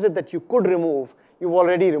technologies. What is it that you could remove, you've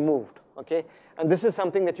already removed, okay? And this is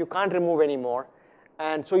something that you can't remove anymore,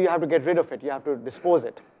 and so you have to get rid of it, you have to dispose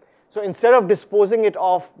it. So instead of disposing it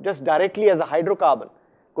off just directly as a hydrocarbon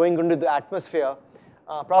going into the atmosphere,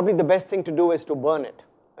 probably the best thing to do is to burn it,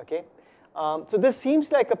 okay? So this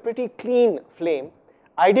seems like a pretty clean flame.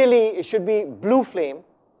 Ideally, it should be blue flame,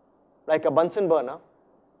 like a Bunsen burner.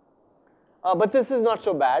 But this is not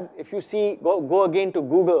so bad. If you see, go again to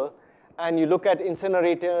Google and you look at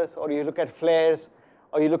incinerators, or you look at flares,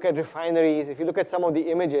 or you look at refineries, if you look at some of the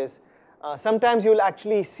images, sometimes you will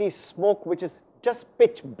actually see smoke which is just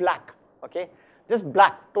pitch black, okay? Just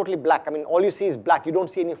black, totally black. I mean, all you see is black. You don't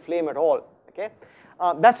see any flame at all, okay?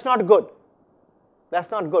 That's not good. That's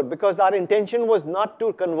not good, because our intention was not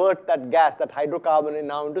to convert that gas, that hydrocarbon,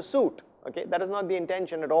 now into soot, okay? That is not the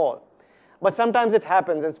intention at all. But sometimes it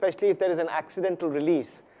happens, especially if there is an accidental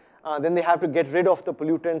release, then they have to get rid of the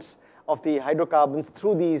pollutants of the hydrocarbons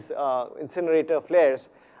through these incinerator flares.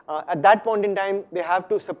 At that point in time, they have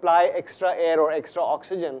to supply extra air or extra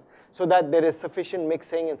oxygen so that there is sufficient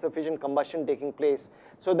mixing and sufficient combustion taking place,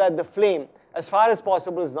 so that the flame, as far as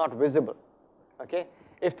possible, is not visible, okay?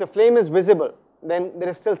 If the flame is visible, then there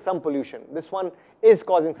is still some pollution. This one is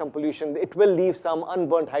causing some pollution. It will leave some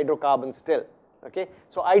unburnt hydrocarbons still, okay?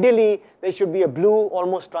 So ideally, there should be a blue,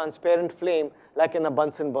 almost transparent flame like in a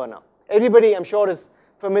Bunsen burner. Everybody, I'm sure, is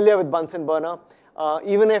familiar with Bunsen burner.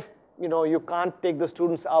 Even if you can't take the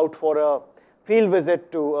students out for a field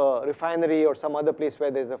visit to a refinery or some other place where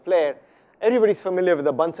there's a flare, everybody's familiar with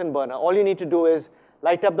the Bunsen burner. All you need to do is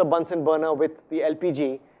light up the Bunsen burner with the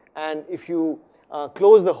LPG, and if you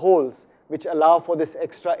close the holes which allow for this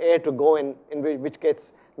extra air to go in which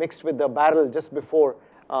gets mixed with the barrel just before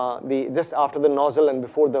just after the nozzle and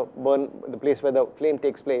before the place where the flame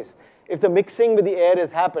takes place. If the mixing with the air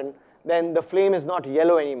has happened, then the flame is not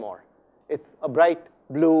yellow anymore. It's a bright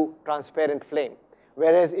blue transparent flame.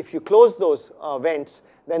 Whereas if you close those vents,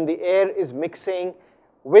 then the air is mixing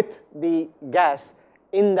with the gas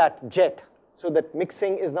in that jet, so that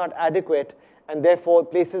mixing is not adequate, and therefore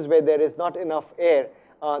places where there is not enough air,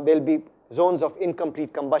 there'll be zones of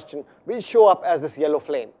incomplete combustion will show up as this yellow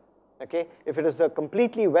flame, okay? If it is a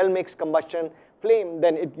completely well-mixed combustion flame,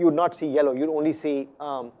 then you would not see yellow, you'd only see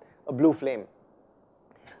a blue flame.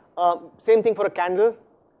 Same thing for a candle.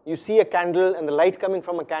 You see a candle and the light coming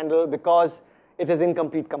from a candle because it is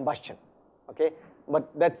incomplete combustion, okay? But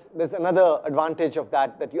there's another advantage of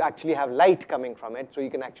that you actually have light coming from it, so you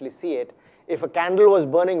can actually see it. If a candle was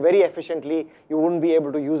burning very efficiently, you wouldn't be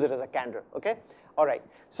able to use it as a candle, okay? All right,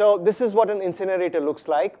 so this is what an incinerator looks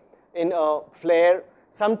like in a flare.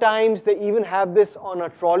 Sometimes they even have this on a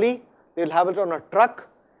trolley. They'll have it on a truck,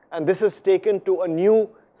 and this is taken to a new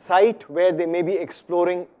site where they may be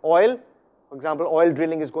exploring oil. For example, oil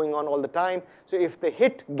drilling is going on all the time. So if they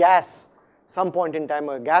hit gas some point in time,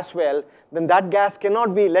 a gas well, then that gas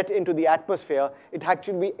cannot be let into the atmosphere. It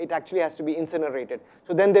actually has to be incinerated.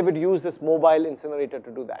 So then they would use this mobile incinerator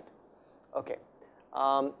to do that. Okay,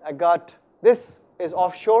 this is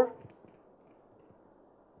offshore.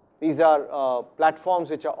 These are platforms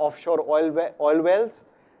which are offshore oil wells.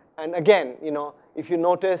 And again, if you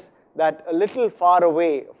notice that a little far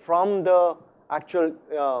away from the actual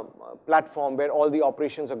platform where all the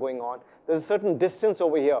operations are going on, there's a certain distance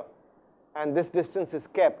over here. And this distance is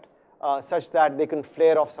kept such that they can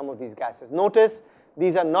flare off some of these gases. Notice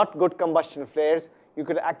these are not good combustion flares. You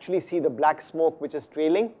could actually see the black smoke which is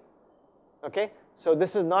trailing, okay? So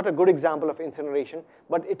this is not a good example of incineration,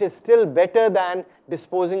 but it is still better than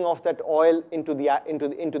disposing of that oil into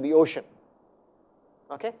the ocean,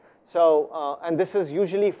 okay? So, and this is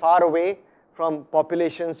usually far away from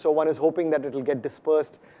populations, so one is hoping that it will get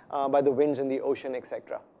dispersed by the winds in the ocean,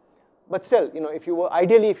 etc. But still,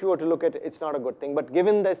 ideally if you were to look at it, it's not a good thing. But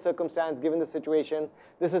given the circumstance, given the situation,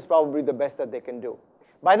 this is probably the best that they can do.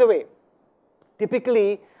 By the way,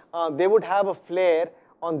 typically they would have a flare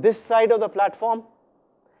on this side of the platform,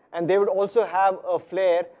 and they would also have a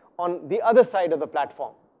flare on the other side of the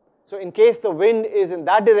platform. So in case the wind is in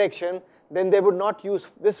that direction, then they would not use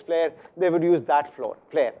this flare, they would use that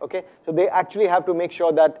flare, okay? So they actually have to make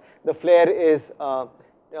sure that the flare is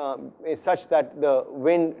is such that the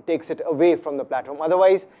wind takes it away from the platform.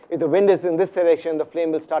 Otherwise, if the wind is in this direction, the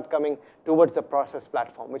flame will start coming towards the process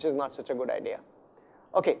platform, which is not such a good idea.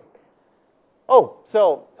 Okay. Oh,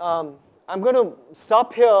 so I'm going to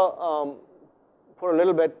stop here for a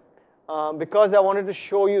little bit because I wanted to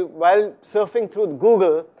show you, while surfing through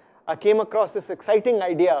Google, I came across this exciting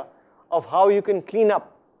idea of how you can clean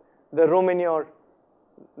up the room in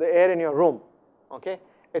the air in your room. Okay,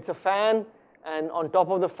 it's a fan, and on top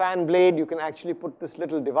of the fan blade, you can actually put this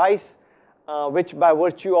little device, which by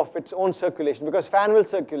virtue of its own circulation, because fan will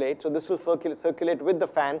circulate, so this will circulate with the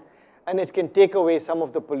fan, and it can take away some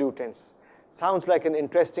of the pollutants. Sounds like an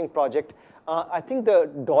interesting project. I think the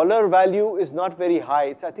dollar value is not very high.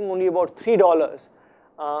 It's, I think, only about $3.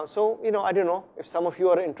 So, you know, I don't know, if some of you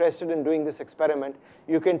are interested in doing this experiment,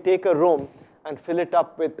 you can take a room and fill it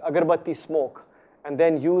up with agarbatti smoke, and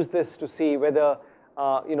then use this to see whether,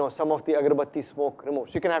 you know, some of the agarbatti smoke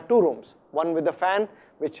removes. You can have two rooms, one with the fan,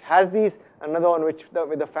 which has these, another one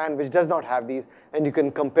with the fan, which does not have these, and you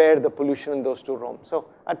can compare the pollution in those two rooms. So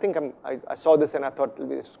I think I saw this and I thought it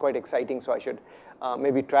was quite exciting, so I should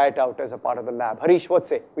maybe try it out as a part of the lab. Harish, what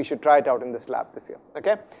say? We should try it out in this lab this year,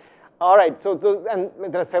 okay? All right, so and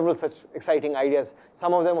there are several such exciting ideas.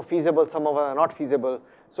 Some of them are feasible, some of them are not feasible.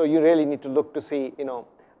 So you really need to look to see, you know,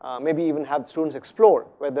 maybe even have students explore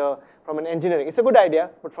whether from an engineering, it's a good idea,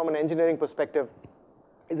 but from an engineering perspective,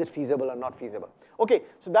 is it feasible or not feasible? Okay,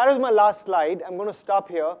 so that was my last slide. I'm going to stop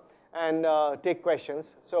here and take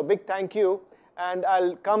questions. So a big thank you, and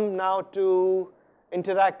I'll come now to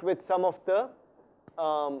interact with some of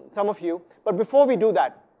you. But before we do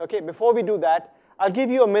that, okay, before we do that, I'll give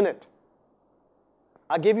you a minute.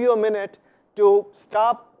 I'll give you a minute to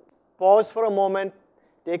stop, pause for a moment,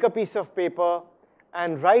 take a piece of paper,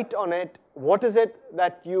 and write on it what is it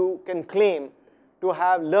that you can claim to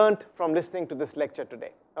have learned from listening to this lecture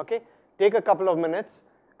today, okay? Take a couple of minutes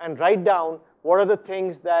and write down what are the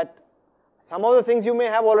things that, some of the things you may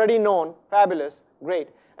have already known, fabulous, great,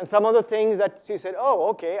 and some of the things that you said, oh,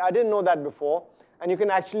 okay, I didn't know that before, and you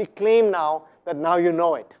can actually claim now that now you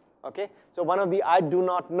know it, okay? So one of the I do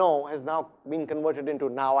not know has now been converted into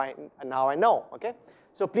now I know, okay?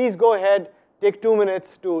 So please go ahead, take 2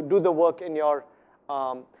 minutes to do the work in your,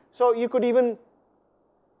 so you could even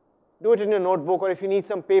do it in your notebook, or if you need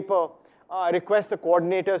some paper, I request the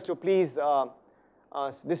coordinators to please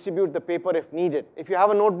distribute the paper if needed. If you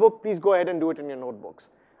have a notebook, please go ahead and do it in your notebooks.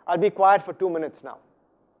 I'll be quiet for 2 minutes now.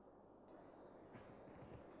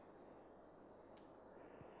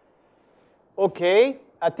 Okay,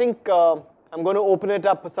 I think I'm going to open it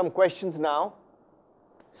up for some questions now.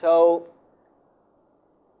 So,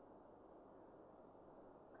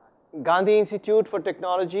 Gandhi Institute for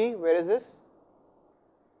Technology, where is this?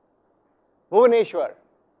 Bhubaneswar,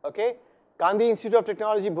 okay? Gandhi Institute of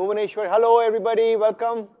Technology, Bhubaneswar. Hello, everybody,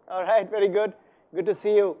 welcome. All right, very good. Good to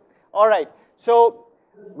see you. All right, so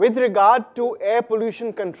with regard to air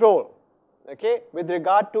pollution control, okay? With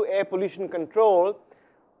regard to air pollution control,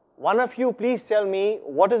 one of you please tell me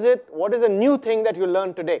what is a new thing that you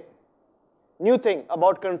learned today? New thing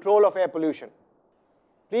about control of air pollution.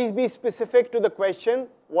 Please be specific to the question,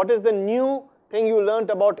 what is the new thing you learned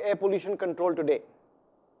about air pollution control today?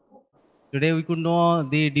 Today we could know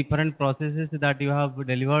the different processes that you have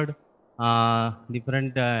delivered,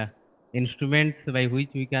 different instruments by which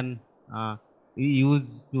we can use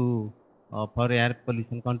to for air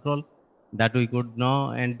pollution control, that we could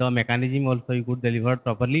know, and the mechanism also you could deliver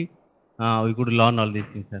properly. We could learn all these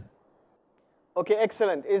things, sir. Okay,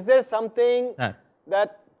 excellent. Is there something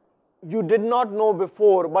that you did not know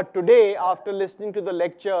before, but today after listening to the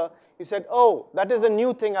lecture, you said, oh, that is a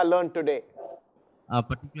new thing I learned today?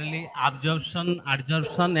 Particularly absorption,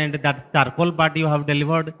 and that charcoal part you have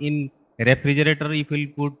delivered in refrigerator. If you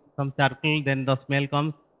put some charcoal, then the smell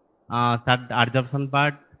comes. That absorption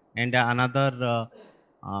part, and another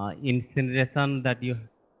incineration that you.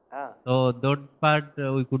 So that part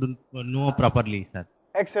we couldn't know properly, sir.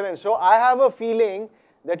 Excellent. So I have a feeling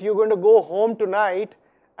that you're going to go home tonight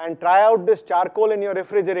and try out this charcoal in your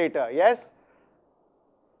refrigerator. Yes?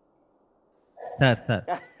 Sir.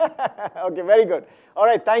 Okay, very good. All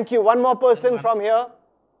right, thank you. One more person from here.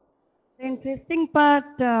 The interesting part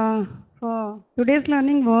for today's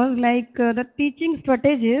learning was like the teaching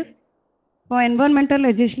strategies for environmental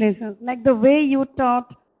legislators, like the way you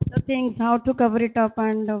taught the things, how to cover it up,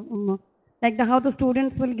 and how the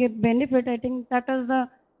students will get benefit. I think that is the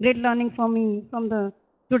great learning for me from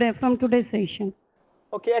today's session.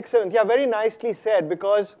 Okay, excellent. Yeah, very nicely said,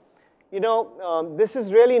 because you know, this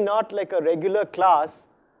is really not like a regular class.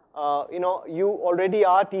 You know, you already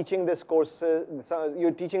are teaching this course.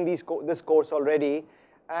 You're teaching this course already,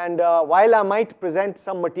 And while I might present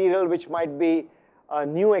some material which might be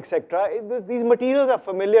new, etc., these materials are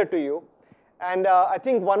familiar to you. And I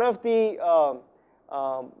think one of the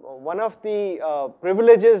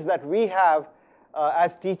privileges that we have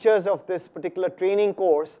as teachers of this particular training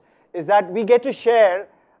course is that we get to share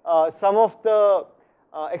some of the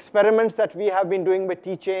experiments that we have been doing with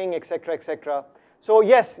teaching, etc., etc. So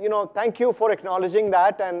yes, thank you for acknowledging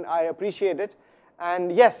that, and I appreciate it.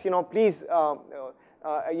 And yes, please,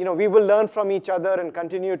 we will learn from each other and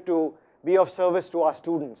continue to be of service to our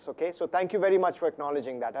students, okay? So thank you very much for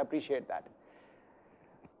acknowledging that. I appreciate that.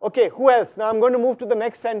 Okay, who else? Now I'm going to move to the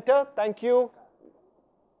next center. Thank you.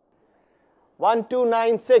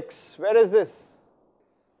 1296, where is this?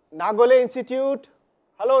 Nagole Institute.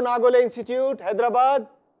 Hello, Nagole Institute, Hyderabad.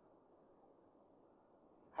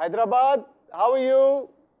 Hyderabad, how are you?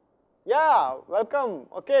 Yeah, welcome.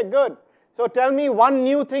 Okay, good. So tell me one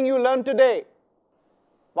new thing you learned today.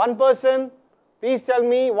 One person, please tell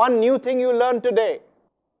me one new thing you learned today.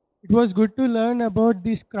 It was good to learn about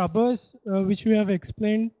the scrubbers which we have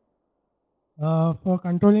explained for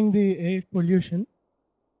controlling the air pollution.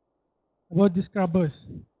 About the scrubbers,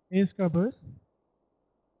 air scrubbers.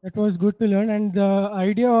 That was good to learn, and the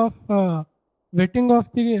idea of wetting of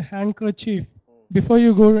the handkerchief before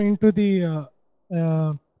you go into the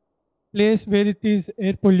place where it is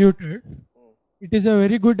air polluted. It is a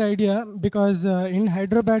very good idea because in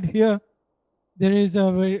Hyderabad here there is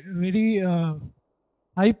a very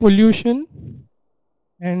high pollution,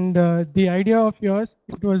 and the idea of yours,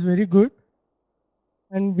 it was very good,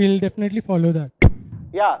 and we'll definitely follow that.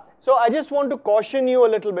 Yeah, so I just want to caution you a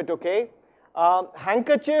little bit, okay?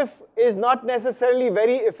 Handkerchief is not necessarily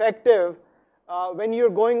very effective when you're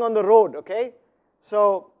going on the road, okay?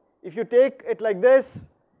 So if you take it like this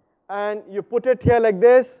and you put it here like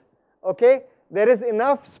this, okay? There is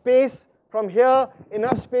enough space from here,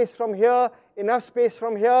 enough space from here, enough space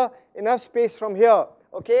from here, enough space from here,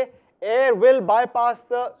 okay? Air will bypass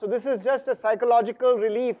the, so this is just a psychological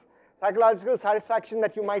relief, psychological satisfaction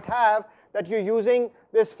that you might have that you're using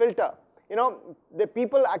this filter. The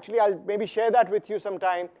people actually, I'll maybe share that with you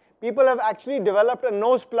sometime, people have actually developed a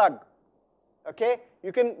nose plug, okay?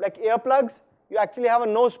 You can, like earplugs, you actually have a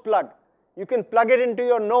nose plug. You can plug it into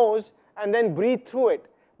your nose and then breathe through it.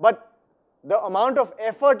 But the amount of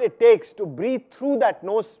effort it takes to breathe through that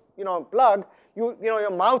nose, plug,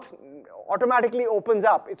 your mouth automatically opens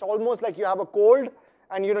up. It's almost like you have a cold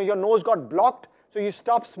and your nose got blocked, so you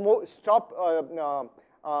stop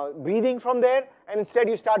breathing from there, and instead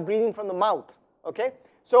you start breathing from the mouth, okay?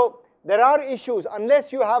 So there are issues.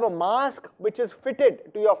 Unless you have a mask which is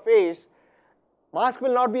fitted to your face, mask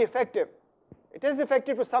will not be effective. It is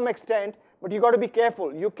effective to some extent, but you got to be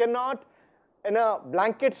careful. You cannot, in a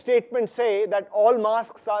blanket statement, say that all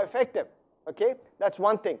masks are effective, okay? That's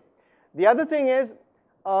one thing. The other thing is,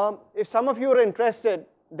 if some of you are interested,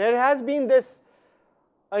 there has been this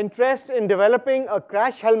interest in developing a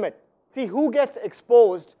crash helmet. See, who gets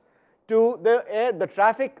exposed to the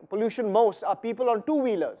traffic pollution most are people on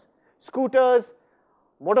two-wheelers, scooters,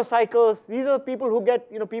 motorcycles. These are people who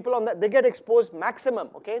get, people on that, they get exposed maximum,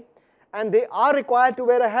 okay? And they are required to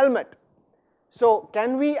wear a helmet. So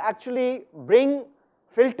can we actually bring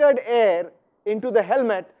filtered air into the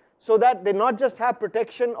helmet so that they not just have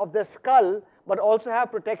protection of their skull, but also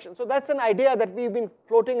have protection? So that's an idea that we've been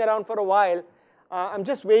floating around for a while. I'm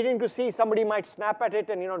just waiting to see somebody might snap at it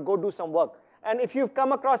and go do some work. And if you've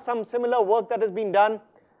come across some similar work that has been done,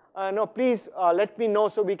 please let me know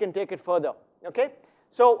so we can take it further. Okay?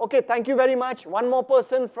 So, okay, thank you very much. One more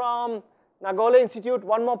person from Nagole Institute.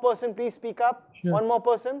 One more person, please speak up. Sure. One more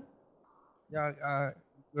person. Yeah.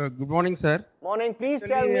 Good morning, sir. Morning. Please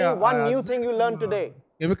tell me one new thing you learned today.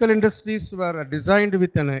 Chemical industries were designed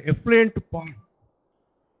with an effluent ponds.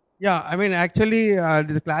 Yeah, I mean, actually,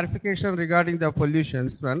 the clarification regarding the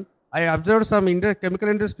pollutions one. I observed some chemical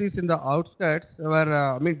industries in the outskirts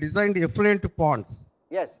were, designed effluent ponds.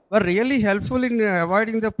 Yes. Were really helpful in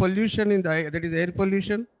avoiding the pollution in the that is air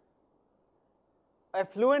pollution.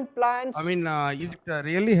 Effluent plants. I mean, is it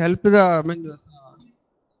really help the?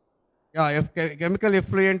 Chemical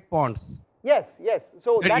effluent ponds. Yes, yes.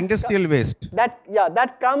 So that industrial waste.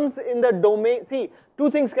 That comes in the domain. See, two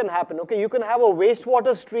things can happen. Okay, you can have a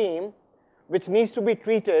wastewater stream which needs to be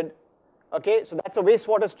treated. Okay, so that's a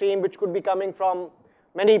wastewater stream which could be coming from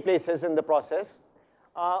many places in the process.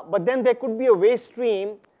 But then there could be a waste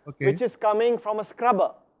stream which is coming from a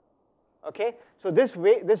scrubber. Okay, so this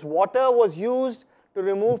water was used to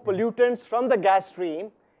remove pollutants from the gas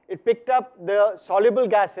stream. It picked up the soluble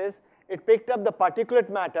gases. It picked up the particulate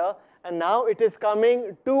matter. And now it is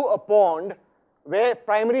coming to a pond, where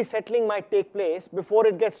primary settling might take place before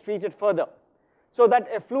it gets treated further. So that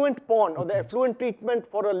effluent pond or the effluent treatment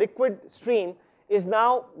for a liquid stream is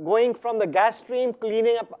now going from the gas stream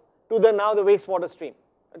cleaning up to now the wastewater stream.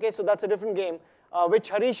 Okay, so that's a different game, which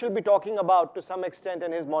Harish will be talking about to some extent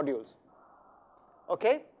in his modules.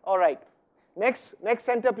 Okay, all right. Next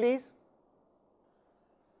center, please.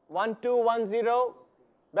 1210,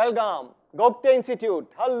 Belgaum, Gopte Institute.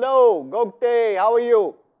 Hello, Gopte, how are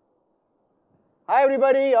you? Hi,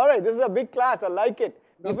 everybody. All right, this is a big class. I like it.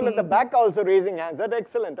 People at the back also raising hands. That's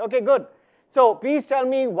excellent. Okay, good. So please tell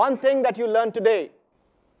me one thing that you learned today.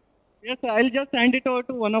 Yes, I'll just hand it over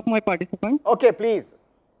to one of my participants. Okay, please.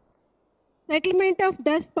 Settlement of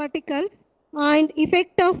dust particles and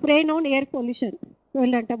effect of rain on air pollution. We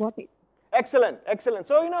learned about it. Excellent, excellent.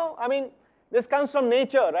 So, I mean, this comes from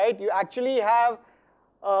nature, right? You actually have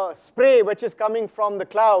spray which is coming from the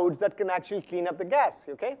clouds that can actually clean up the gas,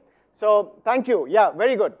 okay? So, thank you. Yeah,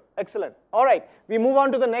 very good. Excellent. All right, we move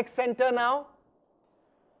on to the next center now.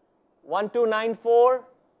 1294,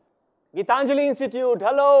 Gitanjali Institute.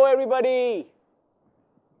 Hello, everybody.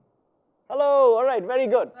 Hello, all right, very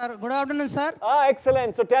good. Sir, good afternoon, sir.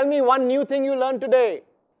 Excellent. So, tell me one new thing you learned today.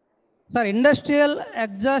 Sir, industrial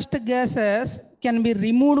exhaust gases can be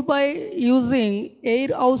removed by using air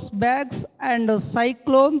house bags and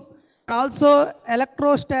cyclones, and also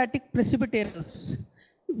electrostatic precipitators.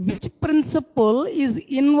 Which principle is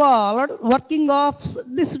involved working of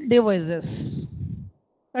these devices?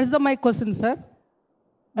 That is my question, sir.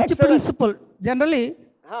 Which principle? Generally,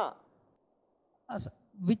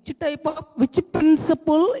 which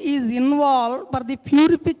principle is involved for the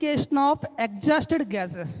purification of exhausted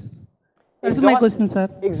gases? That's my question, sir.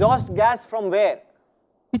 Exhaust gas from where?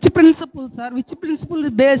 Which principle, sir? Which principle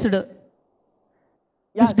is based?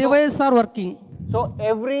 These devices are working. So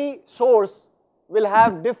every source will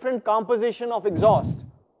have different composition of exhaust.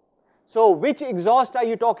 So which exhaust are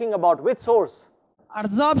you talking about? Which source?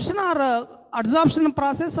 Adsorption or adsorption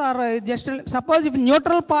process, or just suppose if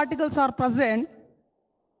neutral particles are present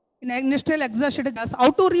in industrial exhausted gas, how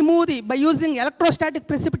to remove by using electrostatic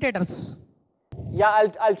precipitators? Yeah,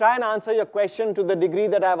 I'll try and answer your question to the degree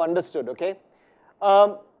that I have understood, okay?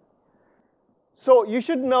 So you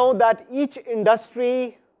should know that each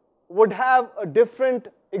industry would have a different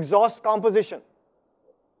exhaust composition.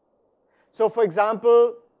 So for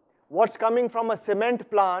example, what's coming from a cement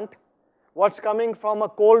plant, what's coming from a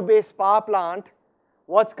coal-based power plant,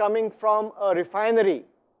 what's coming from a refinery,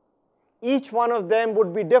 each one of them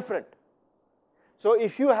would be different. So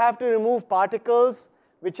if you have to remove particles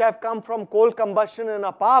which have come from coal combustion in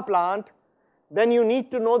a power plant, then you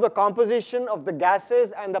need to know the composition of the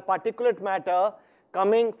gases and the particulate matter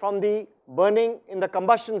coming from the burning in the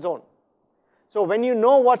combustion zone. So when you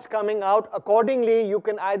know what's coming out, accordingly you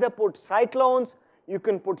can either put cyclones, you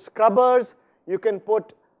can put scrubbers, you can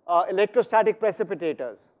put electrostatic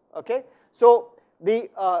precipitators, okay? So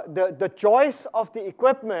the choice of the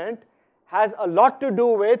equipment has a lot to do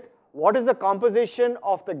with what is the composition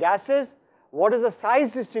of the gases, what is the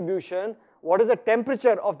size distribution, what is the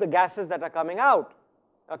temperature of the gases that are coming out,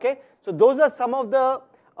 okay? So those are some of the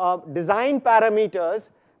design parameters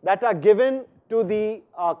that are given to the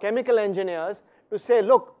chemical engineers to say,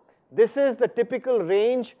 look, this is the typical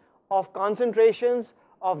range of concentrations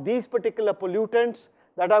of these particular pollutants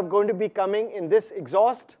that are going to be coming in this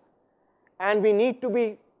exhaust, and we need to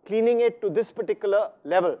be cleaning it to this particular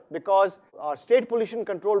level because our State Pollution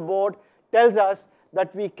Control Board tells us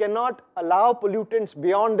that we cannot allow pollutants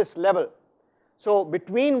beyond this level. So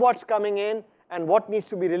between what's coming in and what needs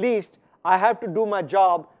to be released, I have to do my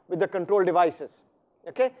job with the control devices,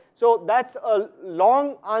 okay? So that's a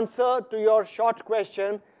long answer to your short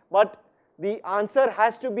question, but the answer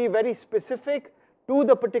has to be very specific to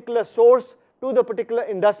the particular source, to the particular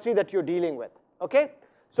industry that you're dealing with, okay?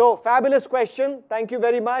 So fabulous question, thank you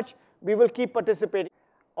very much. We will keep participating.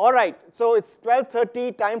 All right, so it's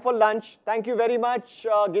 12:30, time for lunch. Thank you very much,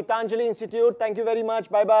 Gitanjali Institute. Thank you very much.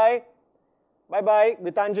 Bye-bye. Bye-bye,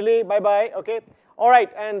 Gitanjali. Bye-bye. Okay. All right,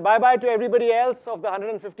 and bye-bye to everybody else of the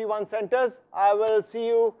 151 centers. I will see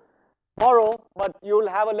you tomorrow, but you'll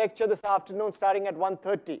have a lecture this afternoon starting at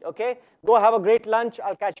 1:30. Okay. Go have a great lunch.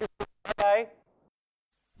 I'll catch you soon. Bye-bye.